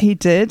happened? He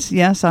did,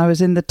 yes. I was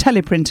in the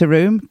teleprinter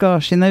room.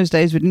 Gosh, in those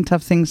days we didn't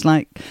have things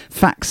like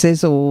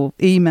faxes or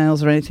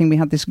emails or anything. We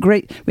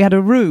had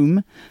a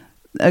room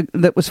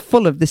that was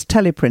full of this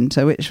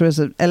teleprinter, which was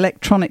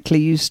electronically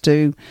used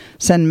to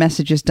send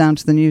messages down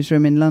to the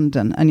newsroom in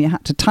London, and you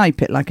had to type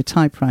it like a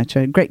typewriter.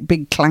 A great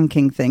big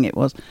clanking thing it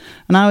was.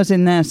 And I was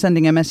in there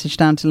sending a message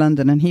down to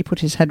London, and he put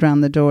his head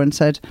round the door and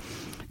said, "Do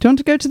you want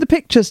to go to the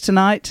pictures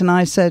tonight?" And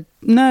I said,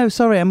 "No,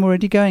 sorry, I'm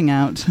already going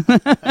out."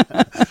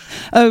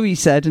 "Oh," he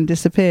said, and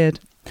disappeared.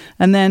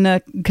 And then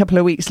a couple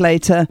of weeks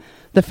later,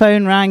 the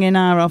phone rang in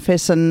our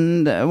office,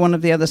 and one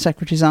of the other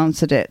secretaries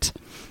answered it.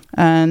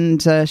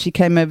 And she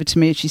came over to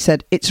me and she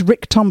said, "It's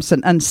Rick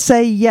Thompson, and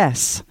say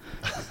yes."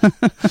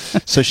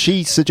 So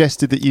she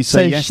suggested that you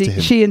say yes to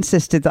him? She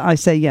insisted that I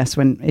say yes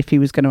if he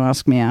was going to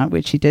ask me out,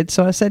 which he did,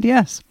 so I said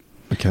yes.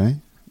 Okay.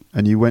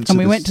 And you went to And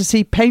we went to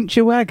see Paint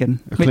Your Wagon,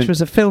 which was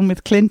a film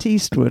with Clint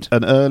Eastwood.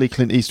 an early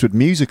Clint Eastwood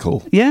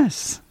musical.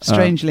 Yes,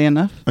 strangely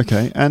enough.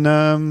 Okay,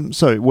 and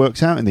so it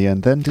worked out in the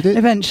end then, did it?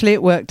 Eventually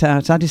it worked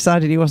out. I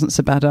decided he wasn't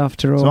so bad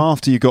after all. So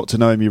after you got to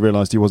know him, you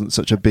realised he wasn't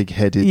such a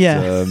big-headed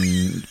Yeah.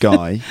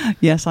 guy.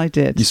 Yes, I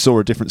did. You saw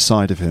a different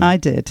side of him. I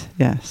did,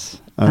 yes.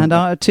 Oh.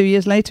 And 2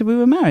 years later we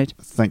were married.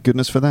 Thank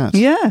goodness for that.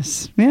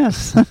 Yes.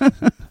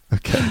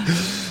 Okay.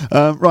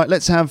 Right,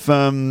 let's have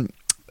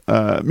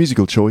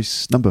musical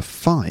choice number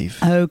 5.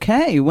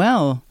 Okay,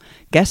 well,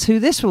 guess who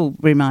this will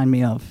remind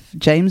me of?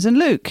 James and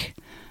Luke.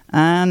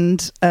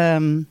 And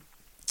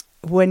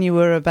when you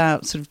were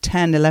about sort of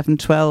 10, 11,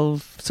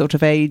 12 sort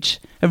of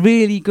age, a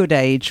really good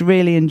age,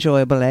 really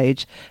enjoyable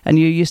age, and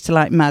you used to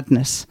like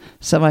Madness.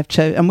 So I've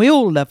chosen, and we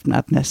all loved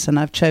Madness, and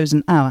I've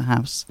chosen Our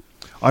House.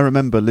 I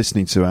remember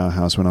listening to Our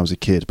House when I was a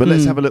kid, but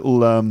let's have a little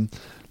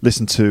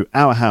listen to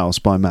Our House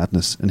by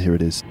Madness, and here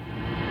it is.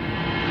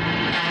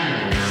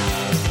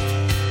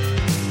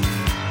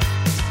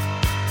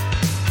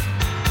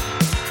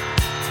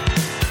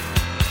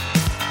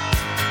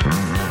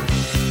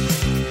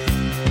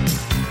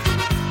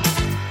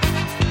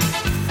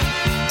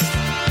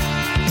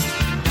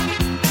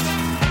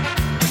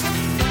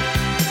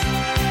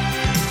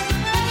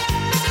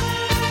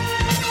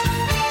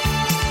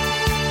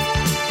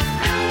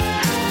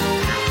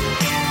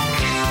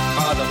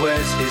 Father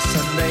wears his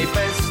Sunday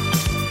best.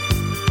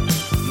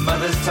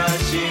 Mother's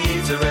tired, she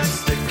needs a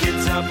rest. The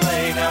kids are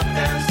playing up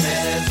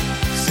downstairs.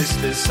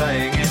 Sister's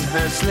sighing in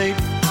her sleep.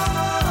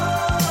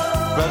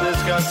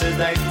 Brother's got a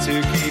date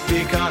to keep,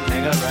 he can't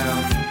hang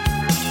around.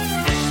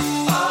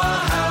 Our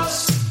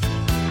house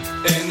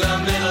in the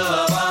middle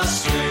of our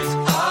street.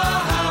 Our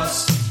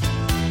house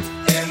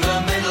in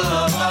the middle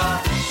of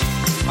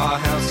our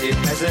house. It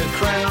has a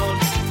crowd.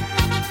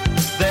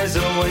 There's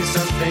always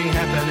something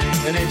happening,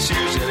 and it's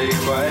usually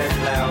quite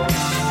loud.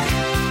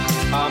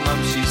 Our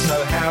mum, she's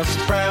so house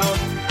proud.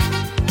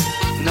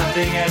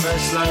 Nothing ever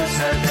slows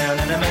her down,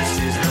 and a mess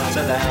is not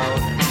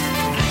allowed.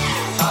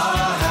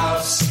 Our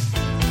house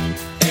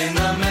in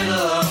the middle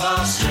of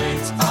our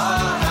street.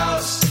 Our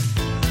house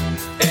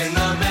in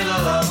the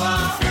middle of our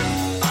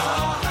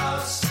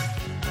house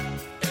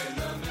in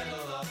the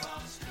middle of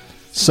our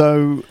street.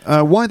 So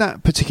why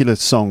that particular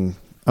song?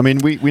 I mean,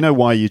 we know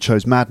why you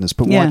chose Madness,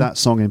 but why Yeah. that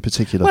song in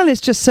particular? Well, it's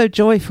just so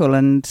joyful,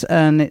 and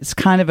it's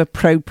kind of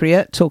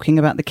appropriate, talking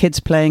about the kids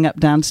playing up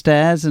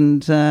downstairs,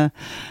 and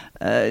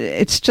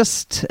it's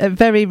just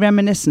very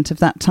reminiscent of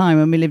that time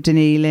when we lived in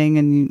Ealing,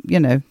 and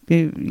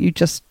you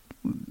just,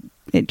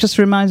 it just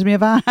reminds me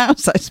of our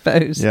house, I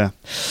suppose. Yeah.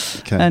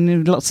 Okay.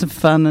 And lots of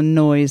fun and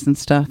noise and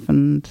stuff,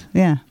 and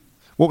yeah.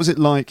 What was it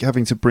like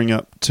having to bring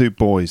up 2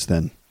 boys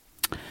then?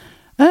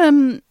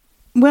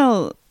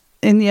 Well,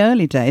 in the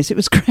early days, it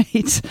was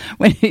great.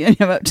 When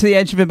up to the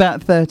age of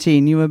about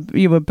 13, you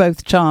were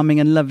both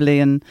charming and lovely,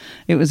 and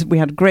we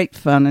had great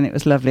fun, and it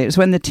was lovely. It was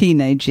when the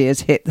teenage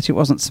years hit that it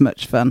wasn't so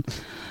much fun,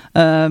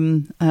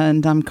 and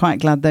I'm quite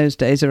glad those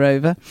days are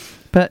over.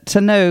 But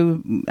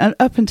no,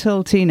 up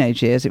until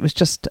teenage years, it was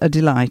just a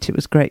delight. It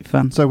was great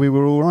fun. So we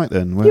were all right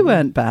then? You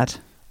weren't bad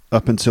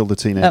Up until the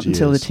teenage years? up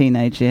until the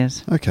teenage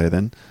years. Okay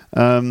then.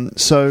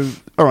 So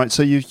all right.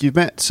 So you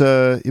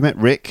met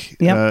Rick,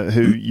 Yep.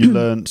 who you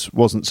learnt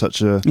wasn't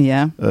such a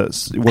Yeah.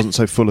 wasn't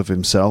so full of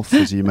himself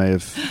as you may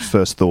have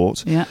first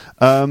thought. Yeah.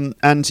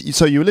 And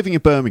so you were living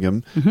in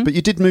Birmingham, but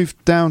you did move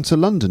down to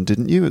London,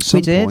 didn't you? At some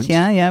We did, point?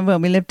 yeah. Well,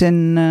 we lived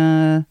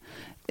in...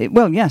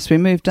 yes, we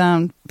moved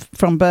down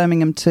from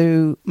Birmingham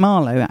to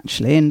Marlow,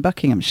 actually, in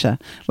Buckinghamshire,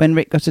 when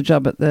Rick got a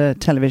job at the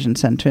television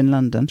centre in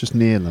London. Just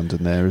near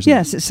London there, isn't it?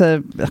 Yes, it's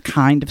a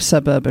kind of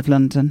suburb of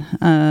London.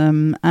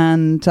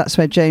 And that's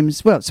where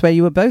it's where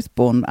you were both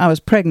born. I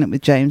was pregnant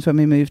with James when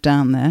we moved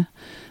down there.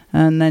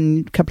 And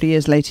then a couple of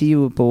years later,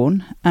 you were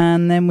born.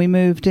 And then we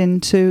moved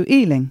into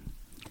Ealing,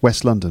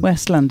 West London.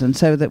 West London,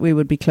 so that we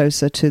would be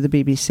closer to the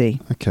BBC.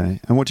 Okay.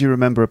 And what do you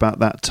remember about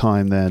that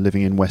time there,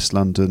 living in West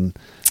London,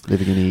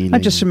 living in Ealing? I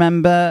just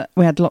remember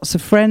we had lots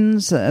of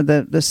friends.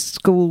 The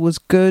school was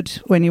good.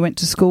 When you went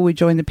to school, we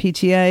joined the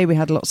PTA. We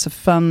had lots of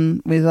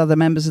fun with other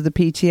members of the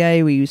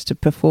PTA. We used to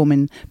perform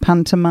in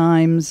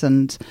pantomimes,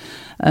 and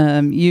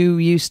you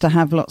used to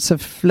have lots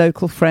of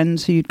local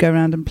friends who you'd go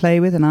around and play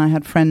with, and I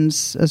had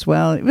friends as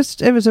well. It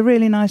was a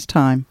really nice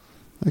time.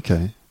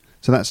 Okay.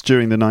 So that's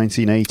during the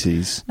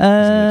 1980s,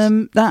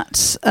 isn't it? That's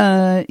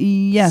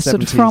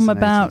sort of 70s from and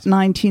about 80s.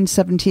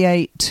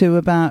 1978 to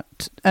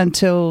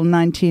until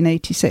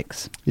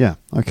 1986. Yeah,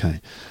 okay.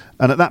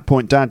 And at that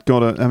point, Dad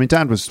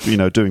was,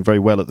 doing very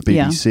well at the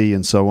BBC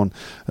and so on.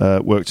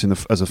 Worked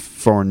as a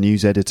foreign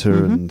news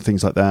editor and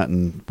things like that,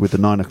 and with the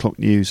 9 o'clock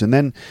news. And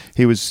then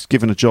he was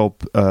given a job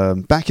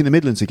back in the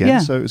Midlands again. Yeah.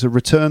 So it was a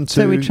return to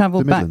So we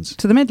travelled the back Midlands.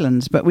 to the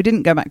Midlands, but we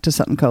didn't go back to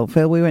Sutton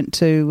Coldfield. We went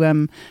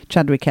to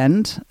Chadwick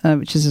End,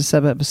 which is a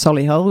suburb of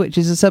Solihull, which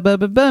is a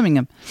suburb of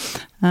Birmingham.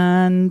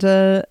 And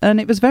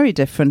it was very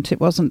different. It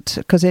wasn't,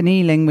 because in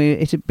Ealing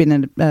it had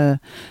been a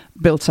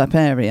built-up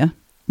area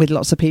with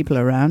lots of people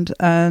around,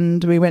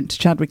 and we went to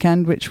Chadwick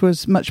End, which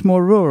was much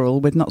more rural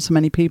with not so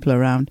many people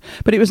around.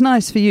 But it was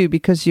nice for you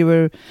because you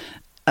were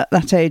at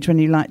that age when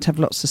you liked to have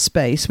lots of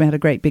space. We had a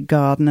great big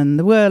garden, and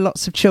there were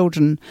lots of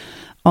children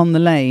on the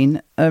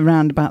lane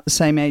around about the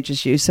same age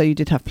as you, so you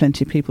did have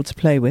plenty of people to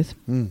play with.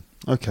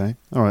 Okay,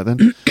 all right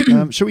then.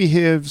 Shall we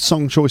hear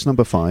song choice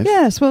number 5?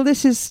 Yes, well,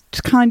 this is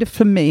kind of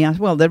for me.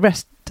 Well, the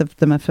rest of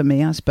them are for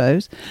me, I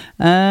suppose.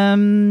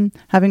 Having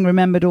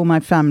remembered all my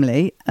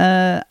family,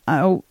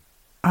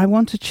 I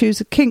want to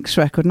choose a Kinks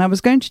record, and I was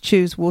going to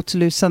choose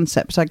Waterloo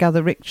Sunset, but I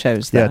gather Rick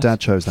chose that. Yeah, Dad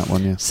chose that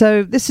one, yeah.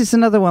 So this is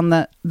another one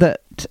that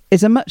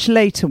is a much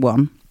later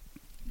one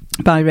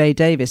by Ray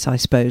Davies, I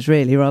suppose,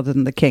 really, rather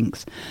than the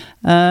Kinks.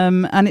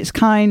 And it's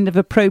kind of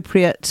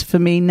appropriate for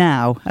me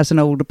now as an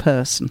older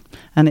person.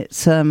 And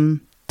it's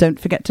Don't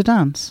Forget to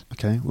Dance.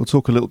 Okay, we'll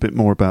talk a little bit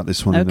more about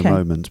this one in a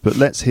moment. But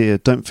let's hear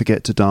Don't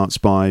Forget to Dance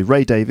by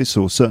Ray Davies,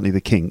 or certainly the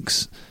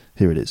Kinks.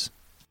 Here it is.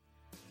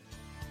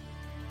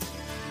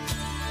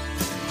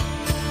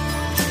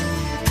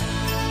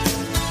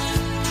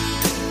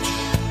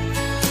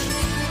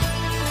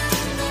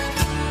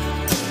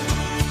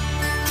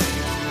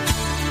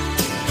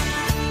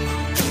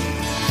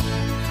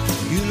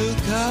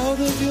 Out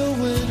of your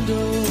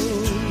window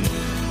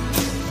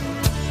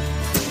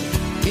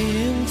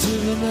into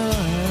the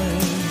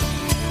night.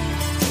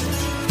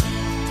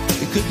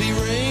 It could be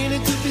rain,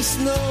 it could be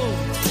snow,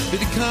 but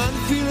it can't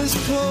feel as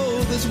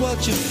cold as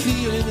what you're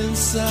feeling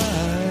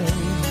inside.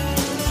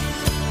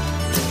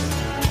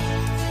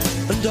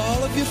 And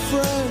all of your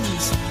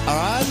friends are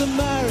either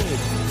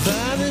married,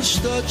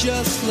 vanished, or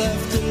just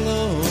left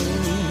alone.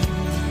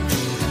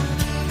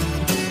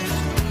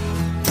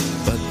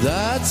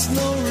 That's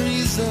no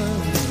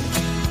reason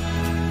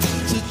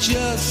to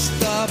just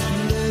stop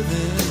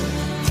living.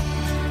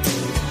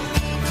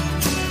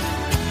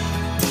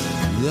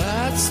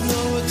 That's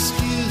no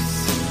excuse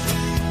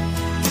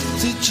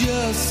to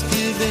just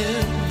give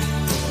in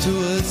to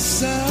a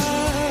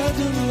sad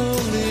and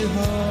lonely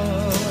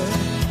heart.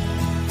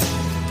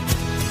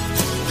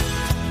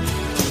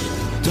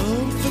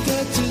 Don't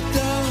forget to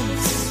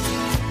dance.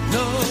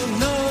 No,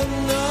 no,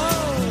 no.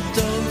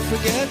 Don't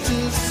forget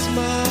to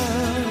smile.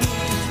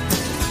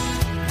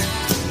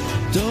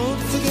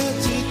 Don't forget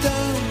to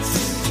dance.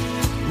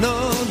 No,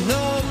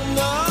 no,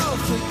 no.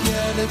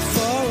 Forget it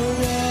for a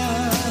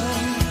while.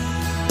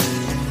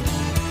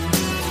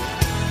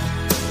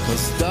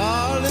 'Cause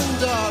darling,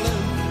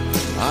 darling,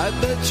 I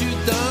bet you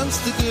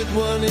danced a good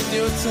one in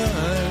your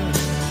time.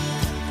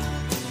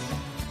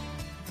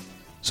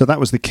 So that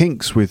was the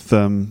Kinks with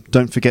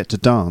Don't Forget to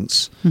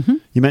Dance. Mm-hmm.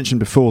 You mentioned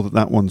before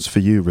that one's for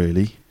you,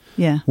 really.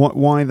 Yeah.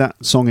 Why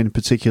that song in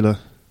particular?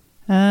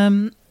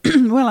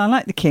 Well, I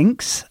like the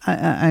Kinks.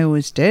 I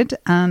always did.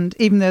 And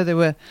even though they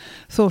were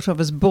thought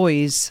of as a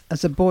boys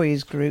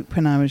group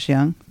when I was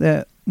young,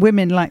 the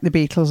women liked the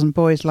Beatles and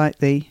boys liked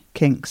the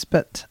Kinks.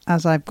 But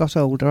as I've got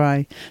older,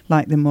 I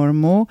like them more and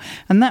more.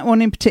 And that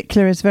one in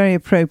particular is very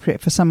appropriate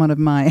for someone of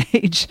my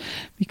age,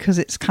 because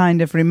it's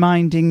kind of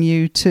reminding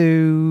you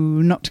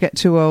to not to get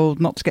too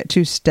old, not to get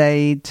too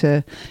staid,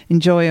 to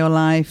enjoy your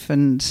life,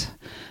 and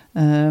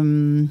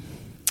don't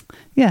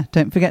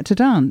forget to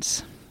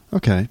dance.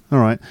 Okay, all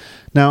right.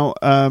 Now,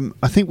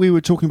 I think we were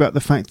talking about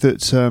the fact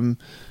that,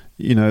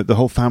 the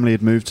whole family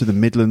had moved to the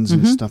Midlands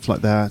and stuff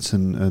like that,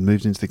 and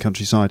moved into the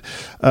countryside.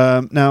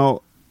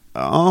 Now,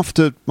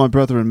 after my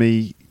brother and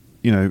me,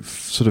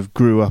 sort of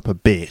grew up a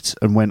bit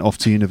and went off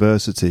to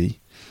university,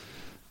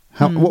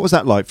 what was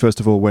that like, first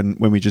of all, when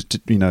we just,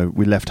 we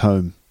left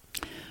home?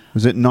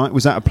 Was it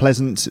was that a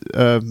pleasant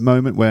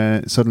moment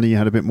where suddenly you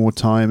had a bit more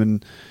time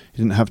and you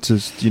didn't have to,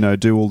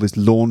 do all this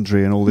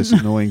laundry and all this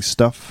annoying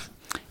stuff?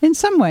 In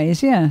some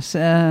ways, yes.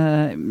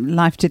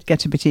 Life did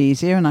get a bit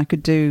easier, and I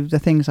could do the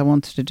things I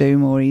wanted to do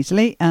more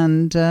easily.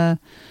 And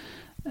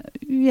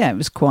it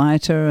was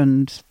quieter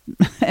and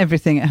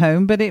everything at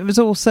home. But it's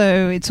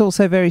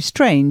also very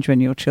strange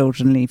when your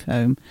children leave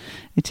home.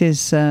 It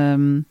is.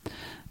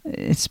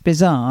 It's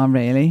bizarre,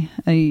 really.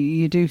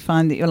 You do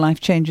find that your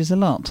life changes a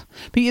lot.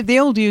 But the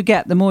older you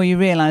get, the more you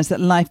realise that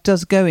life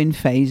does go in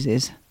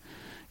phases.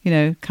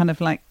 Kind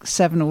of like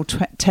 7 or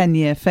 10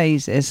 year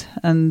phases,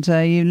 and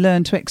you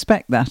learn to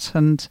expect that.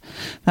 And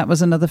that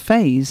was another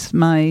phase.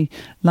 My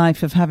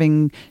life of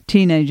having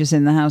teenagers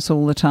in the house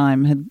all the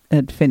time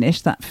had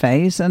finished that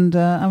phase, and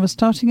I was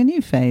starting a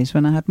new phase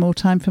when I had more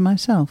time for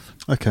myself.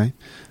 Okay,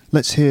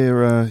 let's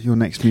hear your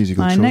next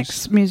musical choice. My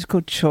next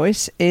musical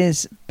choice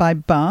is by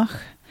Bach,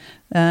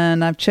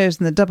 and I've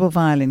chosen the double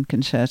violin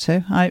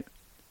concerto.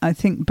 I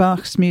think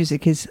Bach's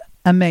music is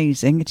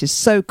amazing. It is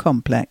so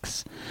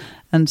complex.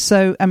 And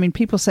so,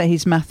 people say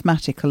he's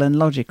mathematical and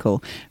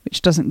logical,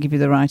 which doesn't give you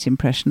the right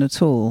impression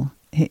at all.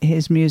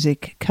 His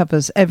music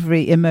covers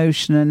every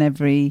emotion and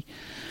every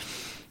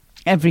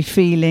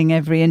feeling,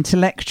 every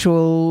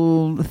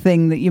intellectual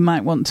thing that you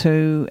might want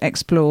to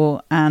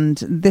explore. And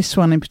this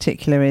one in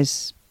particular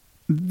is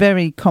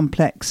very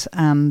complex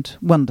and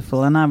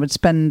wonderful. And I would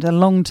spend a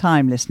long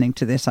time listening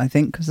to this, I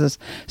think, because there's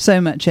so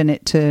much in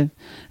it to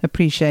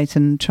appreciate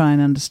and try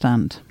and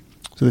understand.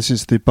 So this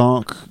is the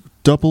Bach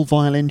double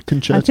violin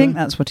concerto? I think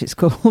that's what it's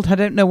called. I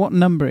don't know what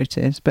number it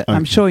is, but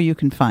I'm Okay. sure you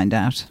can find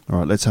out. All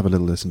right, let's have a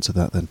little listen to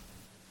that then.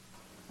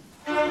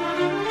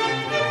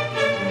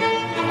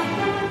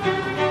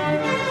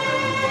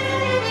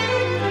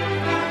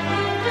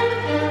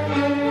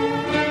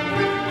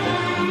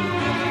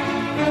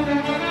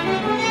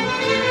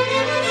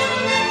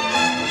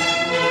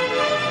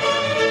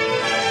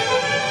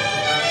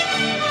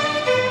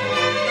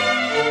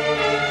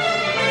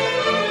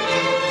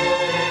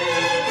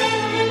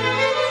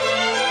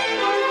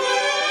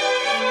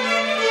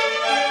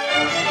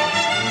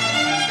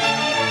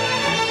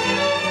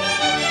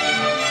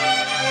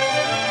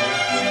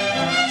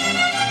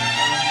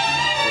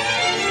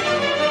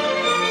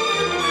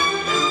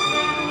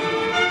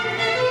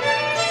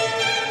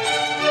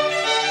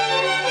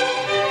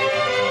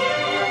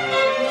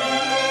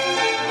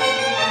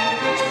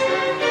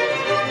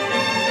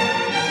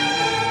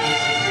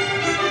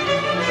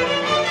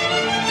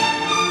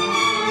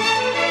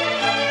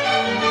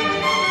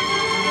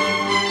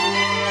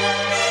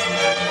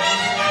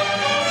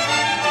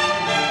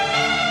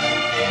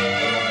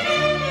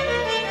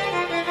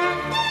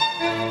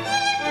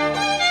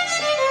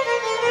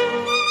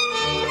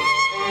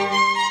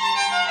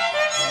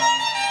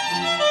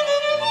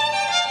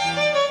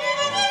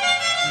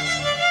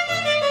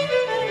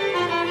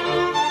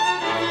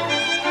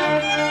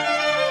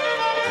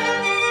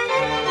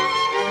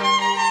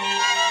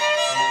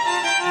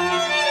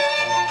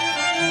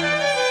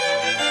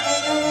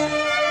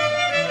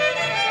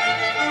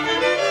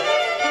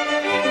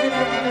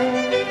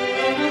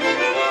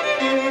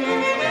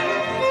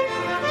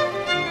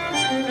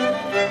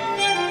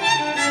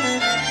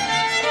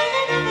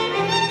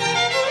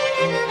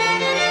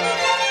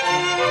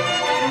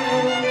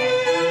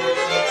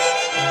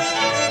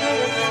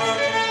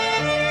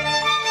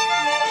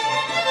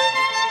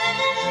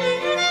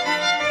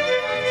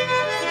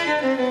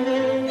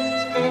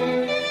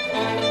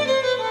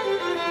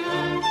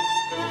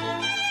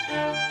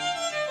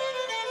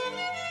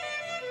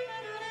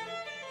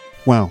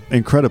 Wow,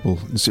 incredible.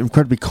 It's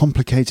incredibly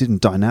complicated and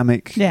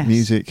dynamic Yes.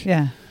 music.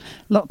 Yeah.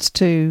 Lots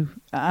to...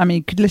 I mean,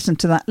 you could listen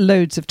to that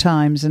loads of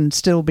times and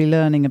still be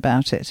learning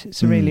about it.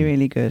 It's really,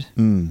 really good.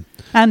 Mm.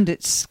 And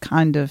it's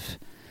kind of...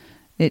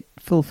 It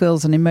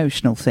fulfills an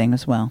emotional thing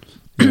as well.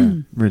 Yeah,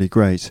 really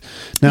great.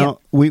 Now,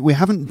 we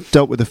haven't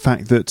dealt with the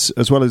fact that,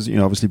 as well as,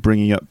 obviously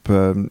bringing up,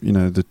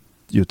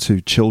 your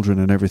two children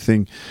and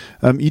everything,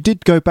 you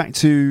did go back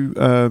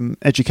to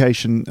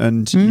education,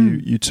 and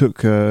you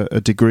took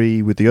a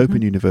degree with the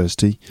Open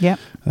University, Yep.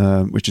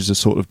 which is a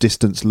sort of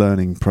distance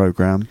learning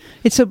program.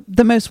 It's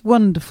the most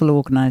wonderful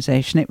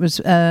organisation. It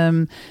was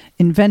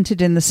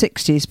invented in the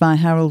 60s by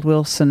Harold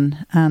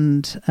Wilson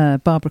and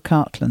Barbara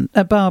Cartland.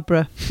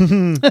 Barbara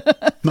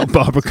Not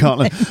Barbara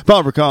Cartland.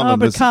 Barbara Cartland.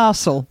 Barbara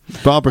Castle.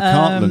 Barbara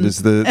Cartland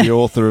is the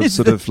author of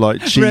sort of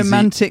like cheesy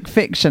romantic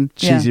fiction.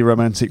 cheesy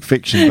romantic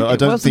fiction, but I It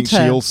don't wasn't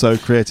think she her. also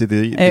created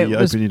the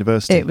Open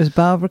University. It was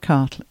Barbara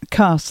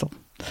Castle.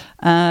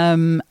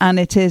 And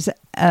it is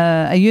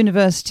a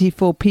university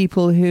for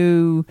people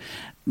who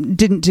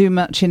didn't do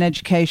much in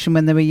education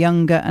when they were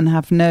younger and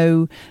have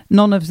none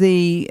of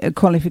the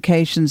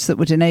qualifications that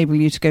would enable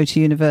you to go to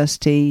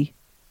university,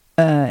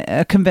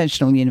 a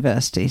conventional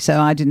university.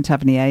 So I didn't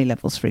have any A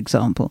levels, for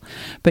example,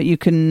 but you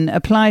can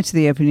apply to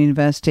the Open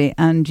University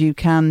and you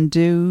can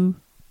do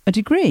a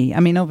degree. I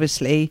mean,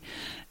 obviously,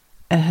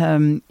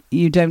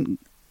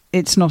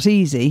 it's not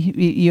easy.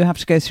 You have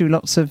to go through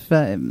lots of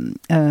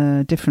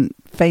different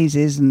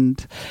phases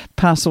and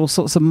pass all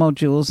sorts of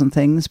modules and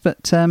things.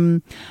 But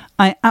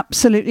I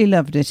absolutely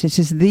loved it. It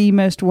is the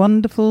most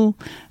wonderful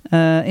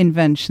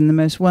invention, the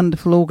most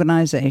wonderful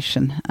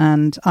organisation.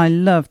 And I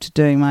loved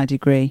doing my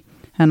degree.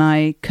 And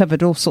I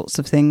covered all sorts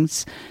of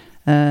things.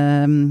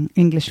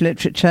 English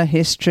literature,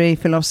 history,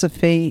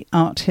 philosophy,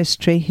 art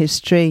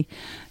history.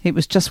 It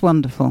was just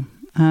wonderful.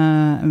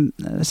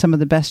 Some of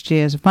the best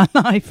years of my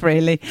life,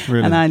 really.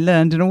 And I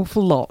learned an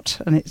awful lot,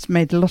 and it's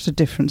made a lot of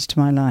difference to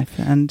my life.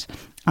 And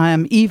I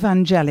am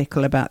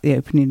evangelical about the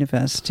Open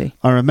University.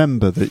 I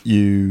remember that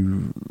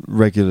you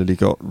regularly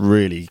got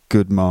really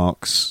good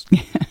marks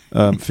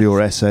for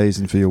your essays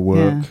and for your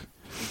work. Yeah.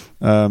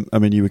 I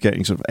mean, you were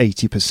getting sort of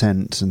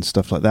 80% and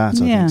stuff like that.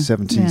 I think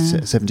 70,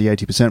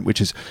 80%, which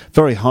is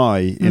very high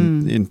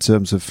in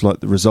terms of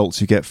like the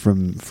results you get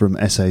from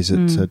essays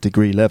at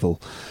degree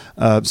level.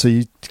 So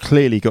you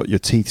clearly got your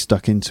teeth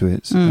stuck into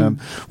it.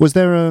 Was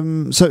there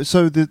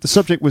so the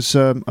subject was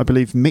I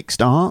believe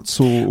mixed arts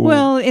or?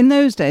 Well, in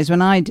those days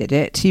when I did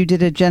it, you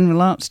did a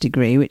general arts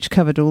degree which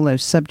covered all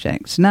those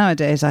subjects.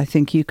 Nowadays, I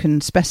think you can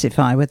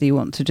specify whether you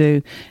want to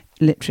do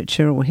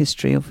literature or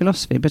history or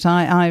philosophy, but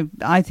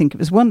I think it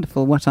was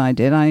wonderful what I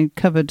did. I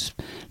covered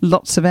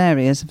lots of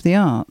areas of the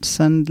arts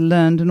and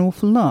learned an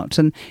awful lot,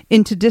 and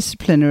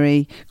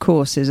interdisciplinary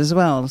courses as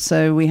well.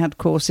 So we had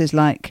courses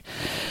like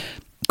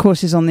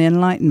courses on the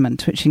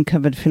Enlightenment, which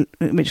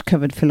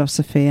covered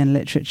philosophy and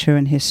literature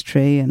and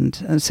history,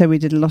 and so we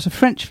did a lot of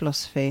French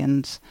philosophy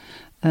and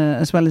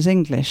as well as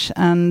English,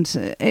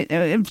 and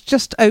it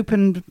just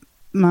opened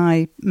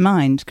my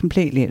mind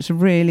completely. It's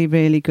really,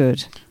 really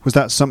good. Was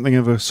that something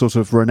of a sort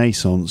of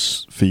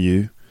renaissance for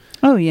you?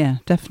 Oh, yeah,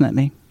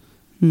 definitely.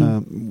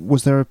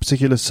 Was there a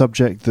particular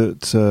subject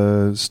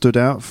that stood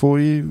out for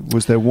you?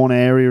 Was there one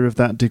area of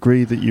that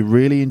degree that you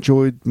really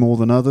enjoyed more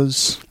than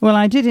others? Well,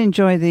 I did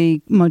enjoy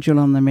the module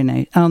on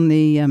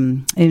the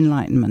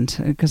Enlightenment,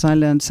 because I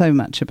learned so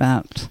much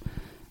about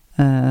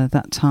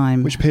that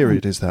time. Which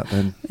period is that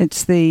then?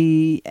 It's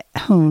the...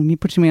 Oh, you're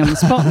putting me on the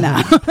spot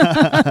now.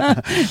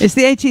 It's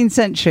the 18th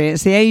century.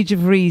 It's the age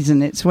of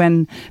reason. It's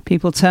when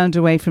people turned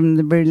away from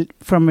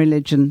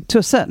religion, to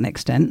a certain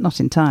extent, not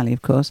entirely,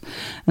 of course,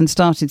 and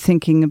started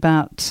thinking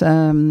about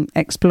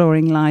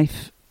exploring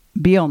life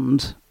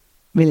beyond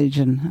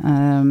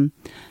religion.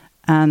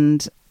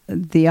 And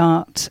the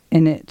art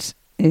in it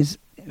is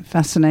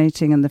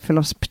fascinating, and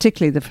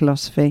particularly the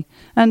philosophy.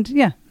 And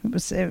yeah,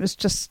 it was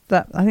just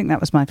that. I think that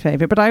was my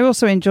favourite. But I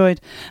also I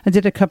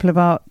did a couple of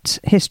art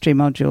history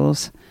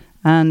modules,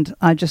 and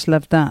I just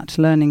loved that.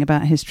 Learning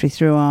about history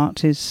through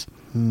art is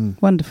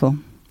wonderful.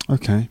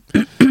 Okay.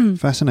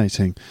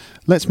 Fascinating.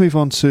 Let's move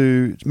on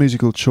to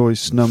musical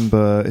choice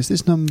number... Is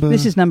this number...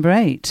 This is number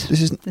 8.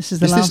 This is the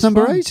is last this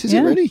number one. 8? Is it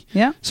really?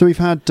 Yeah. So we've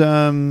had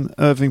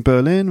Irving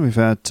Berlin, we've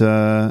had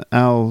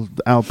Al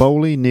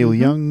Bowley, Neil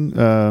Young,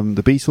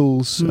 the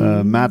Beatles,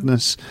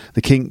 Madness,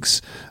 the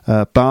Kinks,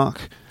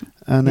 Bach,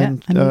 and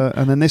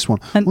then this one.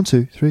 1,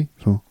 2, 3,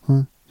 4,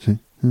 5, 6,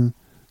 7,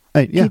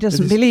 8. Yeah, he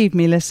doesn't believe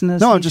me,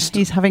 listeners. No,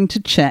 he's having to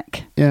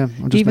check. Yeah,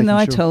 I'm just even though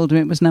I sure. told him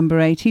it was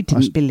number 8, he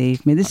didn't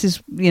believe me. This is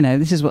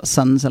what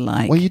sons are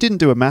like. Well, you didn't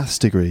do a maths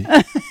degree.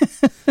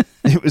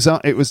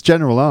 It was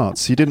general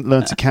arts. You didn't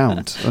learn to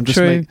count. I'm just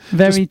true,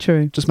 very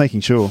true. Just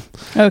making sure.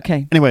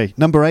 Okay. Anyway,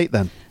 number 8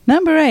 then.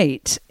 Number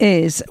 8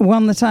 is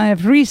one that I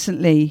have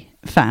recently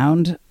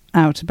found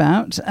out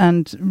about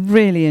and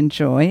really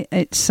enjoy.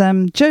 It's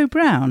Joe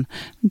Brown.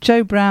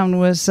 Joe Brown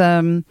was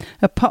a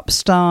pop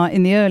star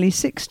in the early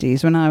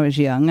 60s when I was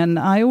young, and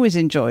I always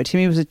enjoyed him.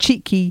 He was a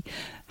cheeky,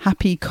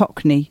 happy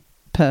Cockney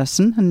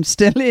person and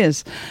still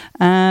is.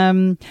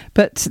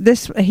 But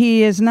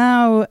he is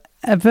now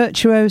a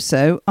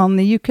virtuoso on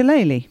the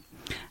ukulele.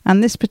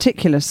 And this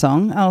particular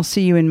song, I'll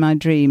See You in My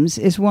Dreams,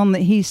 is one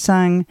that he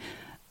sang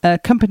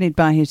accompanied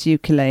by his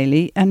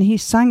ukulele, and he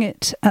sang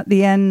it at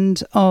the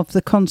end of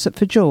the Concert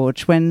for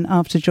George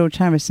after George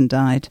Harrison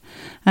died.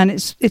 And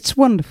it's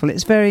wonderful.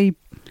 It's very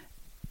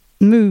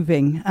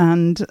moving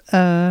and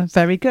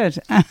very good.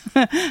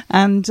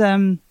 And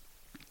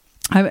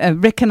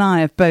Rick and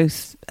I have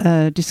both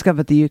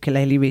discovered the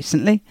ukulele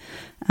recently,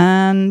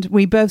 and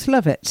we both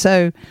love it.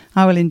 So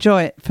I will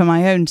enjoy it for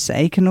my own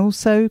sake, and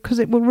also because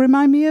it will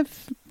remind me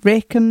of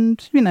Rick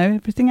and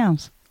everything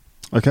else.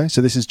 Okay,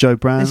 so this is Joe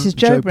Brown. This is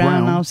Joe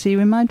Brown. I'll See You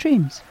in My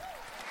Dreams.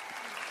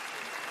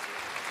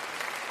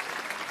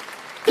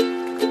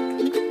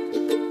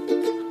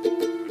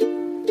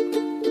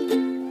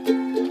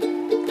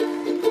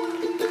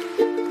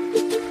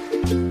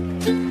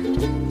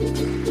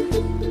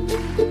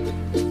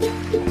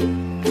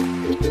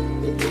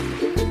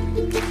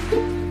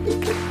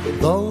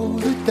 Though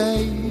the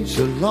days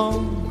are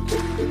long,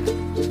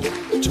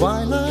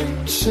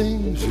 twilight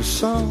sings a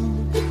song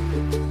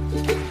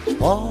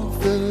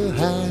of the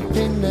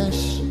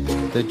happiness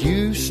that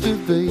used to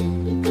be.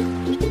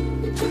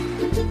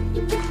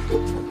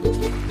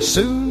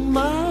 Soon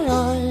my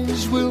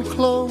eyes will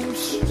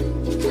close,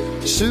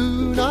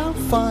 soon I'll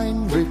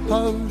find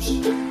repose,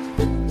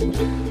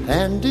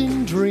 and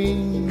in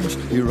dreams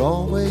you're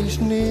always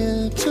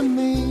near to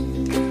me.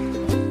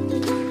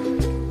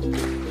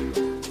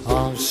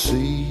 I'll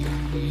see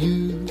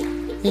you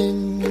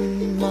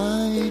in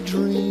my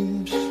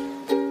dreams,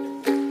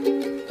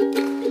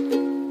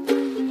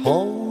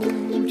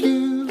 hold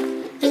you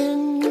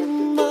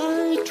in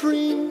my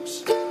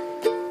dreams.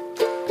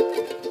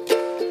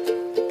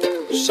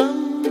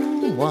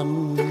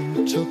 Someone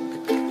took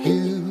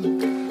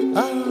you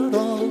out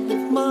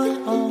of my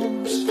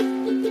arms.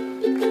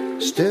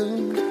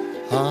 Still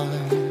I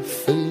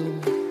feel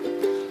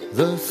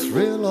the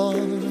thrill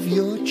of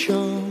your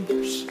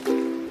charms.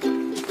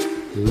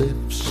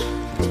 Lips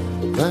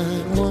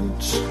that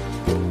once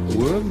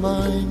were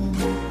mine,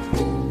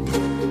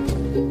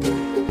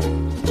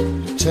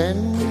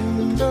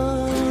 tender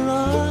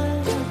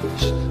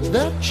eyes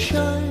that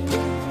shine,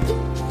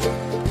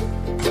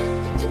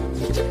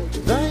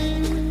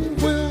 they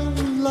will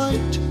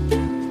light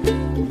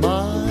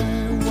my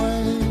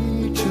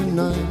way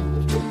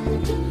tonight.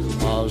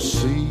 I'll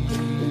see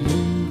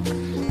you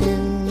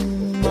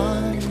in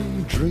my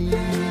dreams.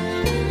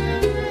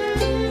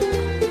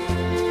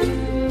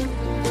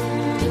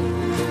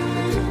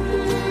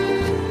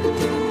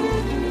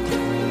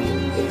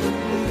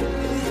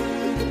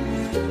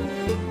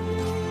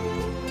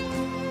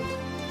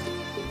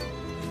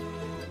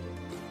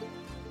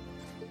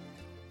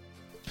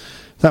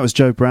 That was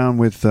Joe Brown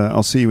with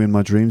I'll See You in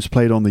My Dreams,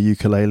 played on the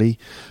ukulele.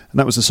 And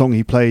that was the song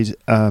he played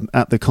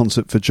at the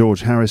Concert for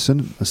George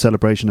Harrison, a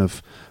celebration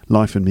of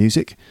life and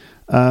music.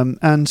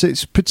 And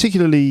it's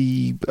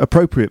particularly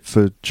appropriate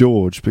for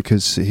George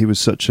because he was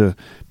such a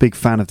big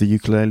fan of the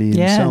ukulele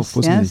himself,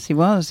 wasn't he? Yes, he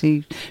was.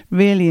 He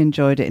really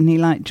enjoyed it, and he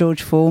liked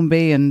George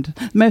Formby, and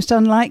the most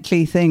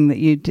unlikely thing that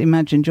you'd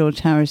imagine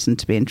George Harrison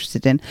to be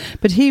interested in.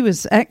 But he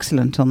was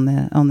excellent on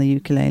the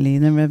ukulele.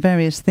 There are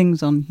various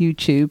things on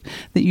YouTube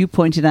that you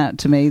pointed out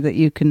to me that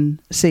you can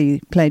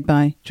see played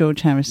by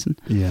George Harrison.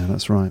 Yeah,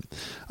 that's right.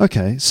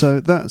 Okay, so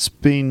that's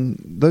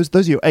been those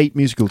are your 8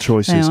 musical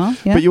choices. They are,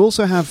 yeah. But you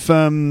also have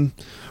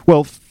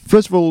well,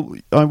 first of all,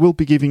 I will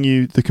be giving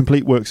you the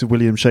complete works of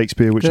William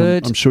Shakespeare, which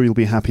I'm sure you'll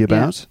be happy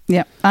about.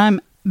 Yeah, I'm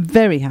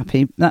very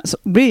happy. That's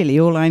really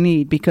all I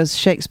need, because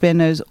Shakespeare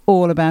knows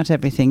all about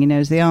everything. He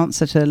knows the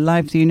answer to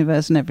life, the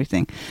universe, and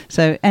everything.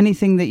 So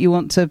anything that you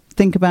want to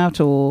think about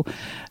or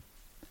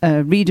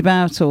read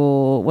about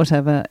or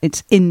whatever,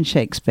 it's in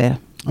Shakespeare.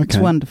 Okay. It's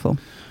wonderful.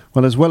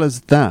 Well, as well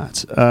as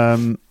that,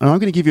 and I'm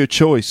going to give you a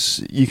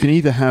choice. You can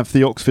either have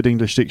the Oxford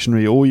English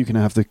Dictionary or you can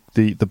have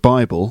the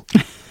Bible,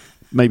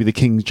 maybe the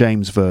King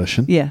James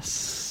Version.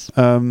 Yes.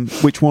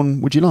 Which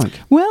one would you like?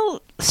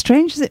 Well,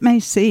 strange as it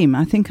may seem,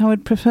 I think I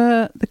would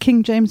prefer the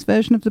King James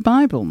Version of the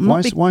Bible.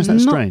 Why is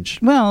that strange?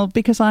 Well,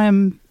 because I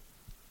am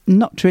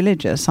not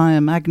religious. I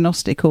am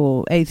agnostic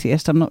or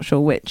atheist. I'm not sure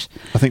which.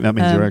 I think that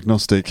means you're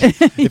agnostic.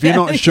 If you're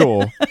not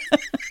sure...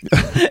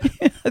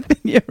 I think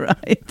you're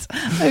right.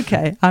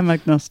 Okay, I'm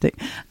agnostic.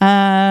 So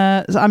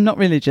I'm not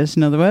religious,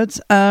 in other words.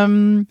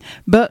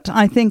 But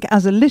I think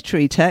as a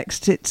literary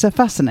text, it's a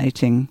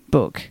fascinating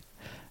book.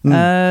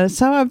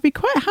 So I'd be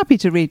quite happy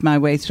to read my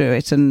way through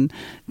it and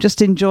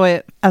just enjoy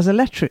it as a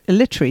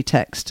literary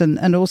text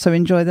and also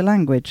enjoy the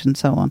language and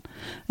so on.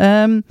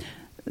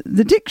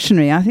 The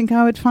dictionary, I think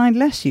I would find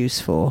less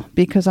use for,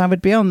 because I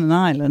would be on an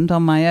island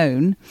on my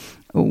own.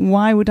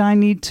 Why would I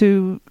need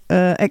to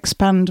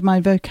expand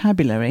my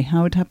vocabulary?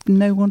 I would have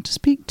no one to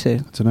speak to.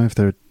 I don't know if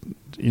there,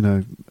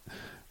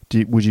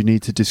 would you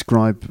need to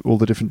describe all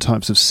the different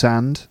types of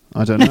sand?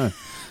 I don't know.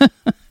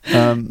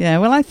 Yeah,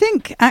 well, I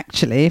think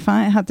actually, if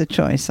I had the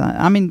choice,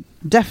 I mean,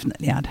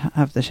 definitely I'd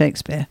have the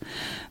Shakespeare.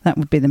 That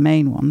would be the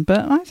main one.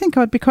 But I think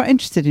I'd be quite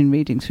interested in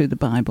reading through the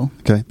Bible.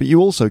 Okay, but you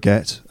also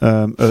get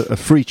a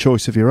free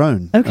choice of your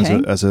own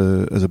as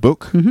a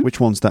book. Mm-hmm.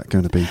 Which one's that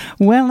going to be?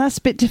 Well, that's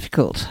a bit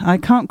difficult. I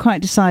can't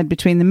quite decide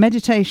between the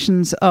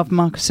Meditations of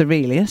Marcus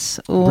Aurelius,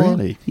 or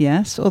really?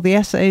 Yes, or the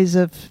Essays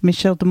of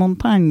Michel de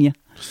Montaigne.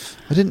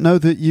 I didn't know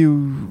that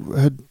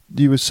you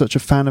were such a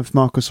fan of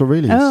Marcus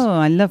Aurelius. Oh,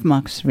 I love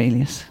Marcus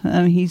Aurelius.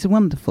 He's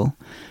wonderful.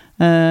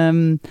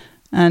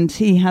 And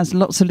he has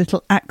lots of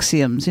little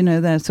axioms,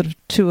 they're sort of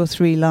 2 or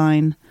 3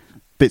 line...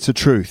 bits of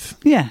truth.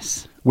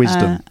 Yes.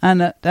 Wisdom.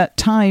 And at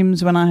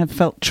times when I have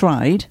felt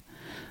tried,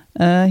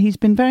 he's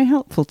been very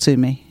helpful to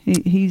me.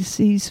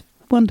 He's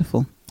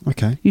wonderful.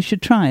 Okay. You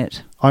should try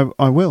it.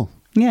 I will.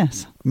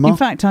 Yes. In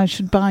fact, I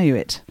should buy you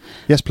it.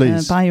 Yes,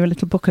 please. Buy you a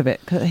little book of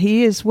it.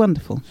 He is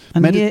wonderful.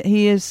 And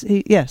yes,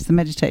 the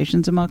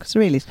Meditations of Marcus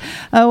Aurelius.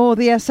 Or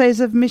the Essays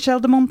of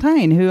Michel de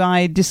Montaigne, who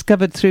I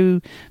discovered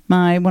through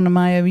one of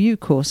my OU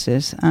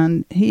courses.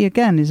 And he,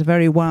 again, is a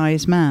very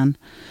wise man.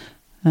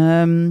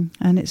 And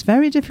it's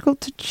very difficult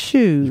to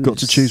choose. You've got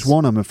to choose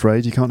one, I'm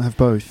afraid. You can't have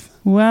both.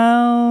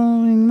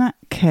 Well, in that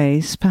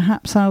case,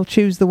 perhaps I'll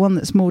choose the one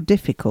that's more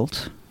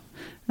difficult.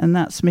 And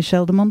that's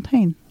Michel de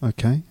Montaigne.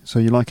 Okay, so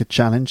you like a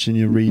challenge in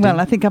your reading? Well,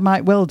 I think I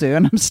might well do,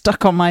 and I'm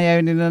stuck on my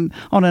own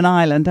on an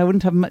island. I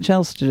wouldn't have much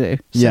else to do.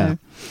 So, yeah.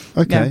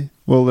 Okay. Yeah.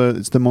 Well,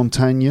 it's the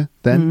Montaigne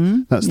then.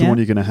 Mm-hmm. That's the one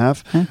you're going to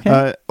have.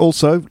 Okay.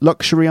 Also,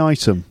 luxury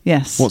item.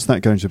 Yes. What's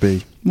that going to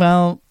be?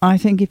 Well, I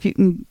think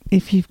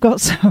if you've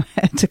got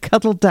somewhere to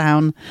cuddle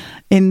down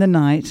in the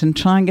night and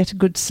try and get a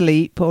good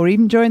sleep, or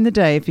even during the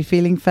day if you're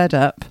feeling fed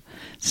up,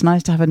 it's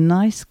nice to have a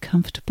nice,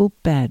 comfortable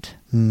bed.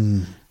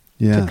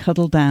 To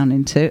cuddle down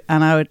into,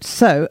 and I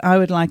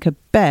would like a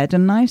bed, a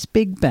nice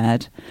big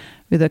bed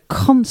with a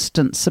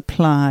constant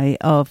supply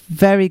of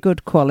very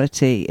good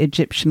quality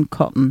Egyptian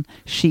cotton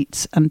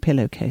sheets and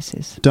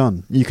pillowcases.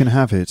 Done. You can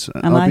have it.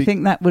 And I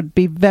think that would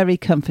be very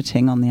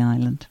comforting on the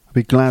island. I'd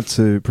be glad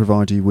to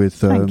provide you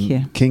with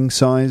king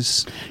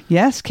size.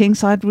 Yes, king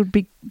size would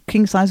be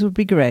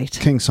great.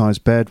 King size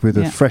bed with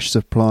a fresh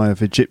supply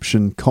of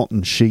Egyptian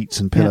cotton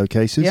sheets and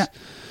pillowcases. Yeah.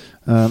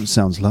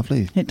 Sounds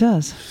lovely. It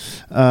does.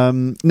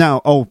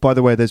 Now, by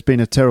the way, there's been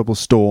a terrible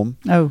storm.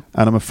 Oh.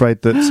 And I'm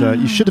afraid that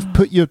you should have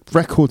put your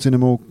records in a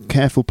more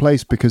careful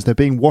place because they're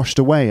being washed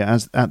away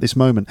at this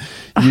moment.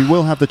 You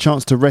will have the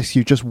chance to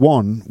rescue just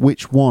one.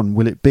 Which one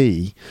will it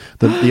be?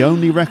 The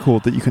only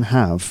record that you can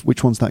have.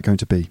 Which one's that going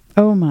to be?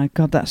 Oh, my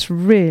God, that's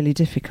really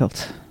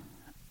difficult.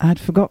 I'd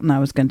forgotten I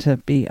was going to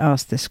be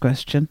asked this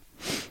question.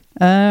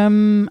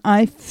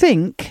 I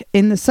think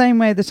in the same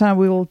way that I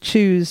will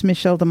choose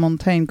Michel de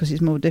Montaigne because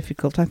it's more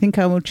difficult, I think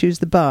I will choose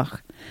the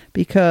Bach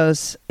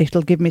because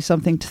it'll give me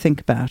something to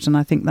think about, and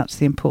I think that's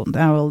the important.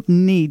 I will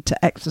need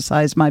to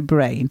exercise my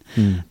brain,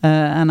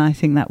 and I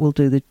think that will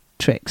do the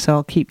trick, so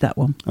I'll keep that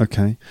one.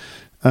 Okay.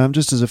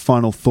 Just as a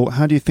final thought,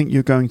 how do you think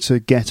you're going to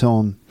get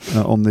on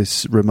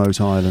this remote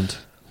island?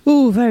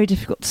 Oh, very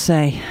difficult to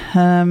say.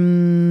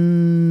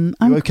 You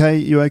okay?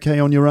 You okay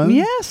on your own?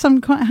 Yes,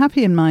 I'm quite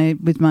happy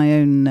with my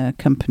own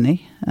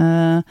company,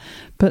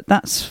 but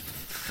that's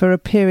for a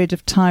period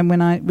of time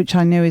which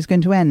I know is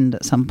going to end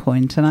at some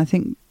point. And I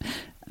think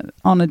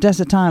on a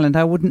desert island,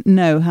 I wouldn't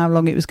know how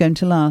long it was going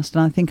to last,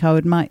 and I think I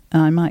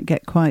might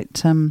get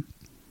quite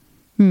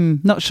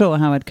not sure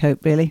how I'd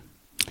cope really.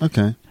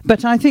 Okay.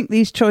 But I think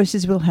these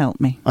choices will help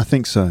me. I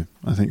think so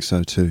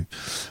too.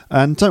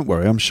 And don't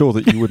worry, I'm sure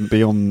that you wouldn't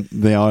be on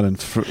the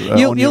island.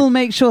 You'll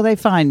make sure they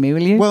find me,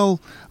 will you? Well,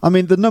 I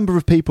mean, the number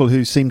of people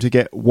who seem to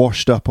get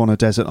washed up on a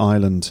desert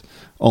island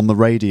on the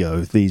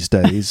radio these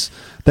days,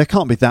 there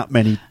can't be that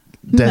many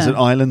desert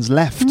islands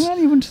left. Well,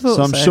 you wouldn't have thought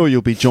so. I'm sure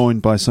you'll be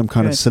joined by some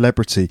kind of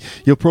celebrity.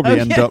 You'll probably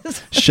end up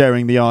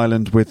sharing the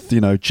island with,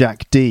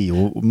 Jack D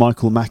or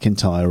Michael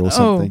McIntyre or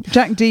something. Oh,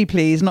 Jack D,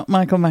 please, not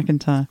Michael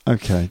McIntyre.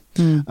 Okay.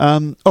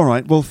 All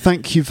right. Well,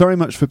 thank you very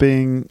much for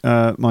being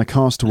my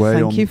castaway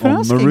Thank you for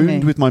on asking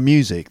Marooned me. with My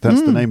Music.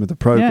 That's the name of the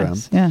programme.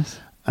 Yes.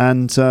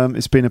 And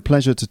it's been a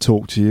pleasure to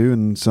talk to you,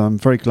 and I'm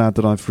very glad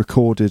that I've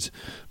recorded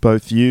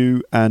both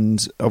you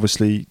and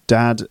obviously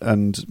Dad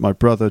and my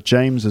brother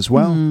James as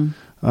well.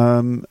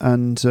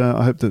 And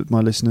I hope that my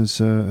listeners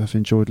have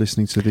enjoyed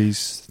listening to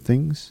these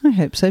things. I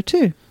hope so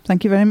too.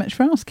 Thank you very much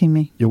for asking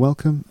me. You're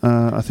welcome.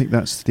 I think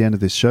that's the end of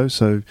this show,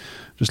 so I'd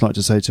just like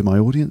to say to my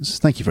audience,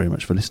 thank you very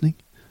much for listening.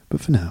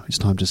 But for now, it's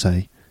time to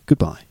say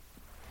goodbye.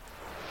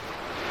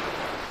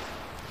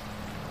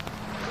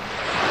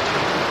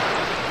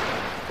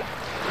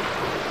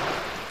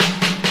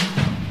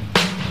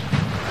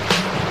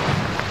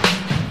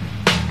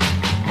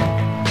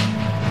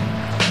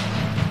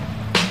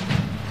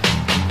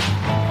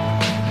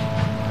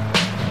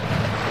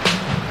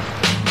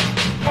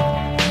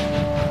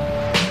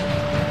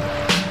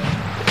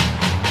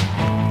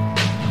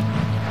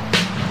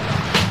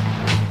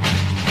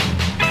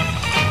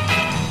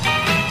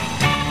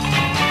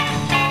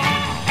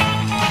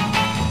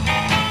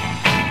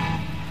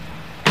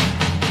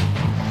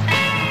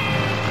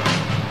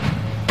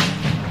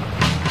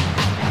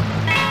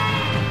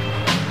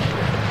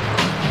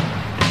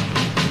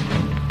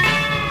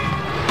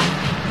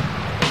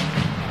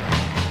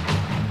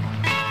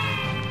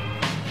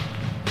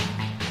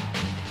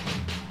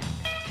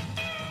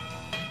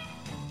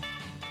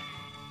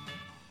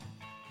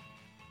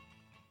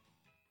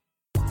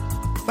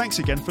 Thanks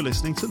again for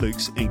listening to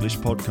Luke's English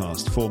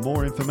Podcast. For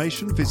more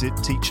information, visit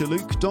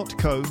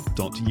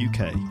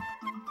teacherluke.co.uk.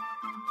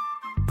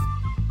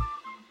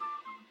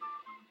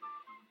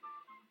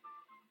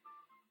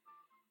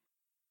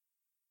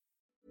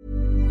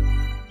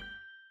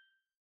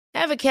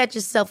 Ever catch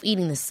yourself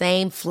eating the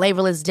same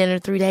flavorless dinner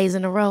 3 days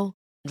in a row?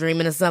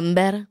 Dreaming of something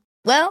better?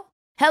 Well,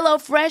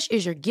 HelloFresh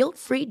is your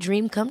guilt-free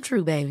dream come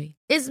true, baby.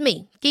 It's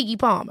me, Keke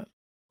Palmer.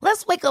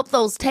 Let's wake up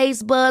those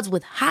taste buds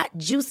with hot,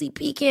 juicy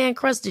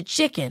pecan-crusted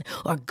chicken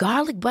or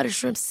garlic butter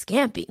shrimp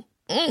scampi.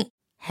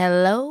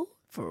 Hello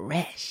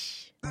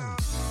Fresh.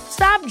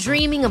 Stop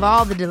dreaming of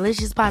all the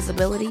delicious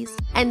possibilities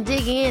and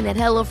dig in at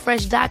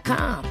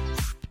HelloFresh.com.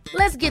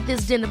 Let's get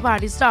this dinner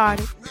party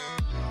started.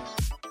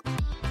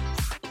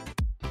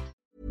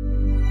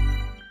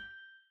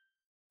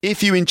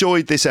 If you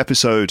enjoyed this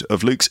episode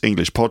of Luke's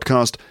English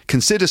Podcast,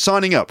 consider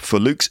signing up for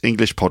Luke's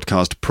English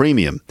Podcast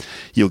Premium.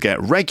 You'll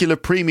get regular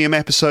premium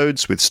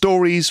episodes with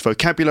stories,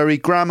 vocabulary,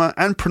 grammar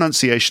and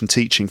pronunciation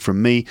teaching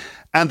from me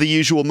and the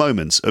usual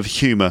moments of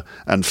humour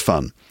and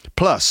fun.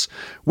 Plus,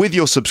 with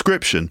your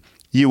subscription,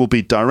 you will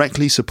be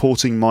directly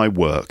supporting my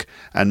work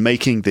and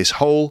making this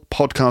whole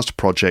podcast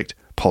project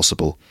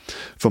possible.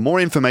 For more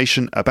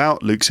information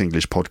about Luke's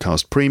English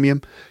Podcast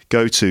Premium,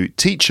 go to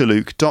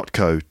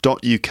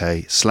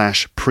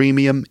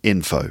teacherluke.co.uk/premium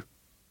info.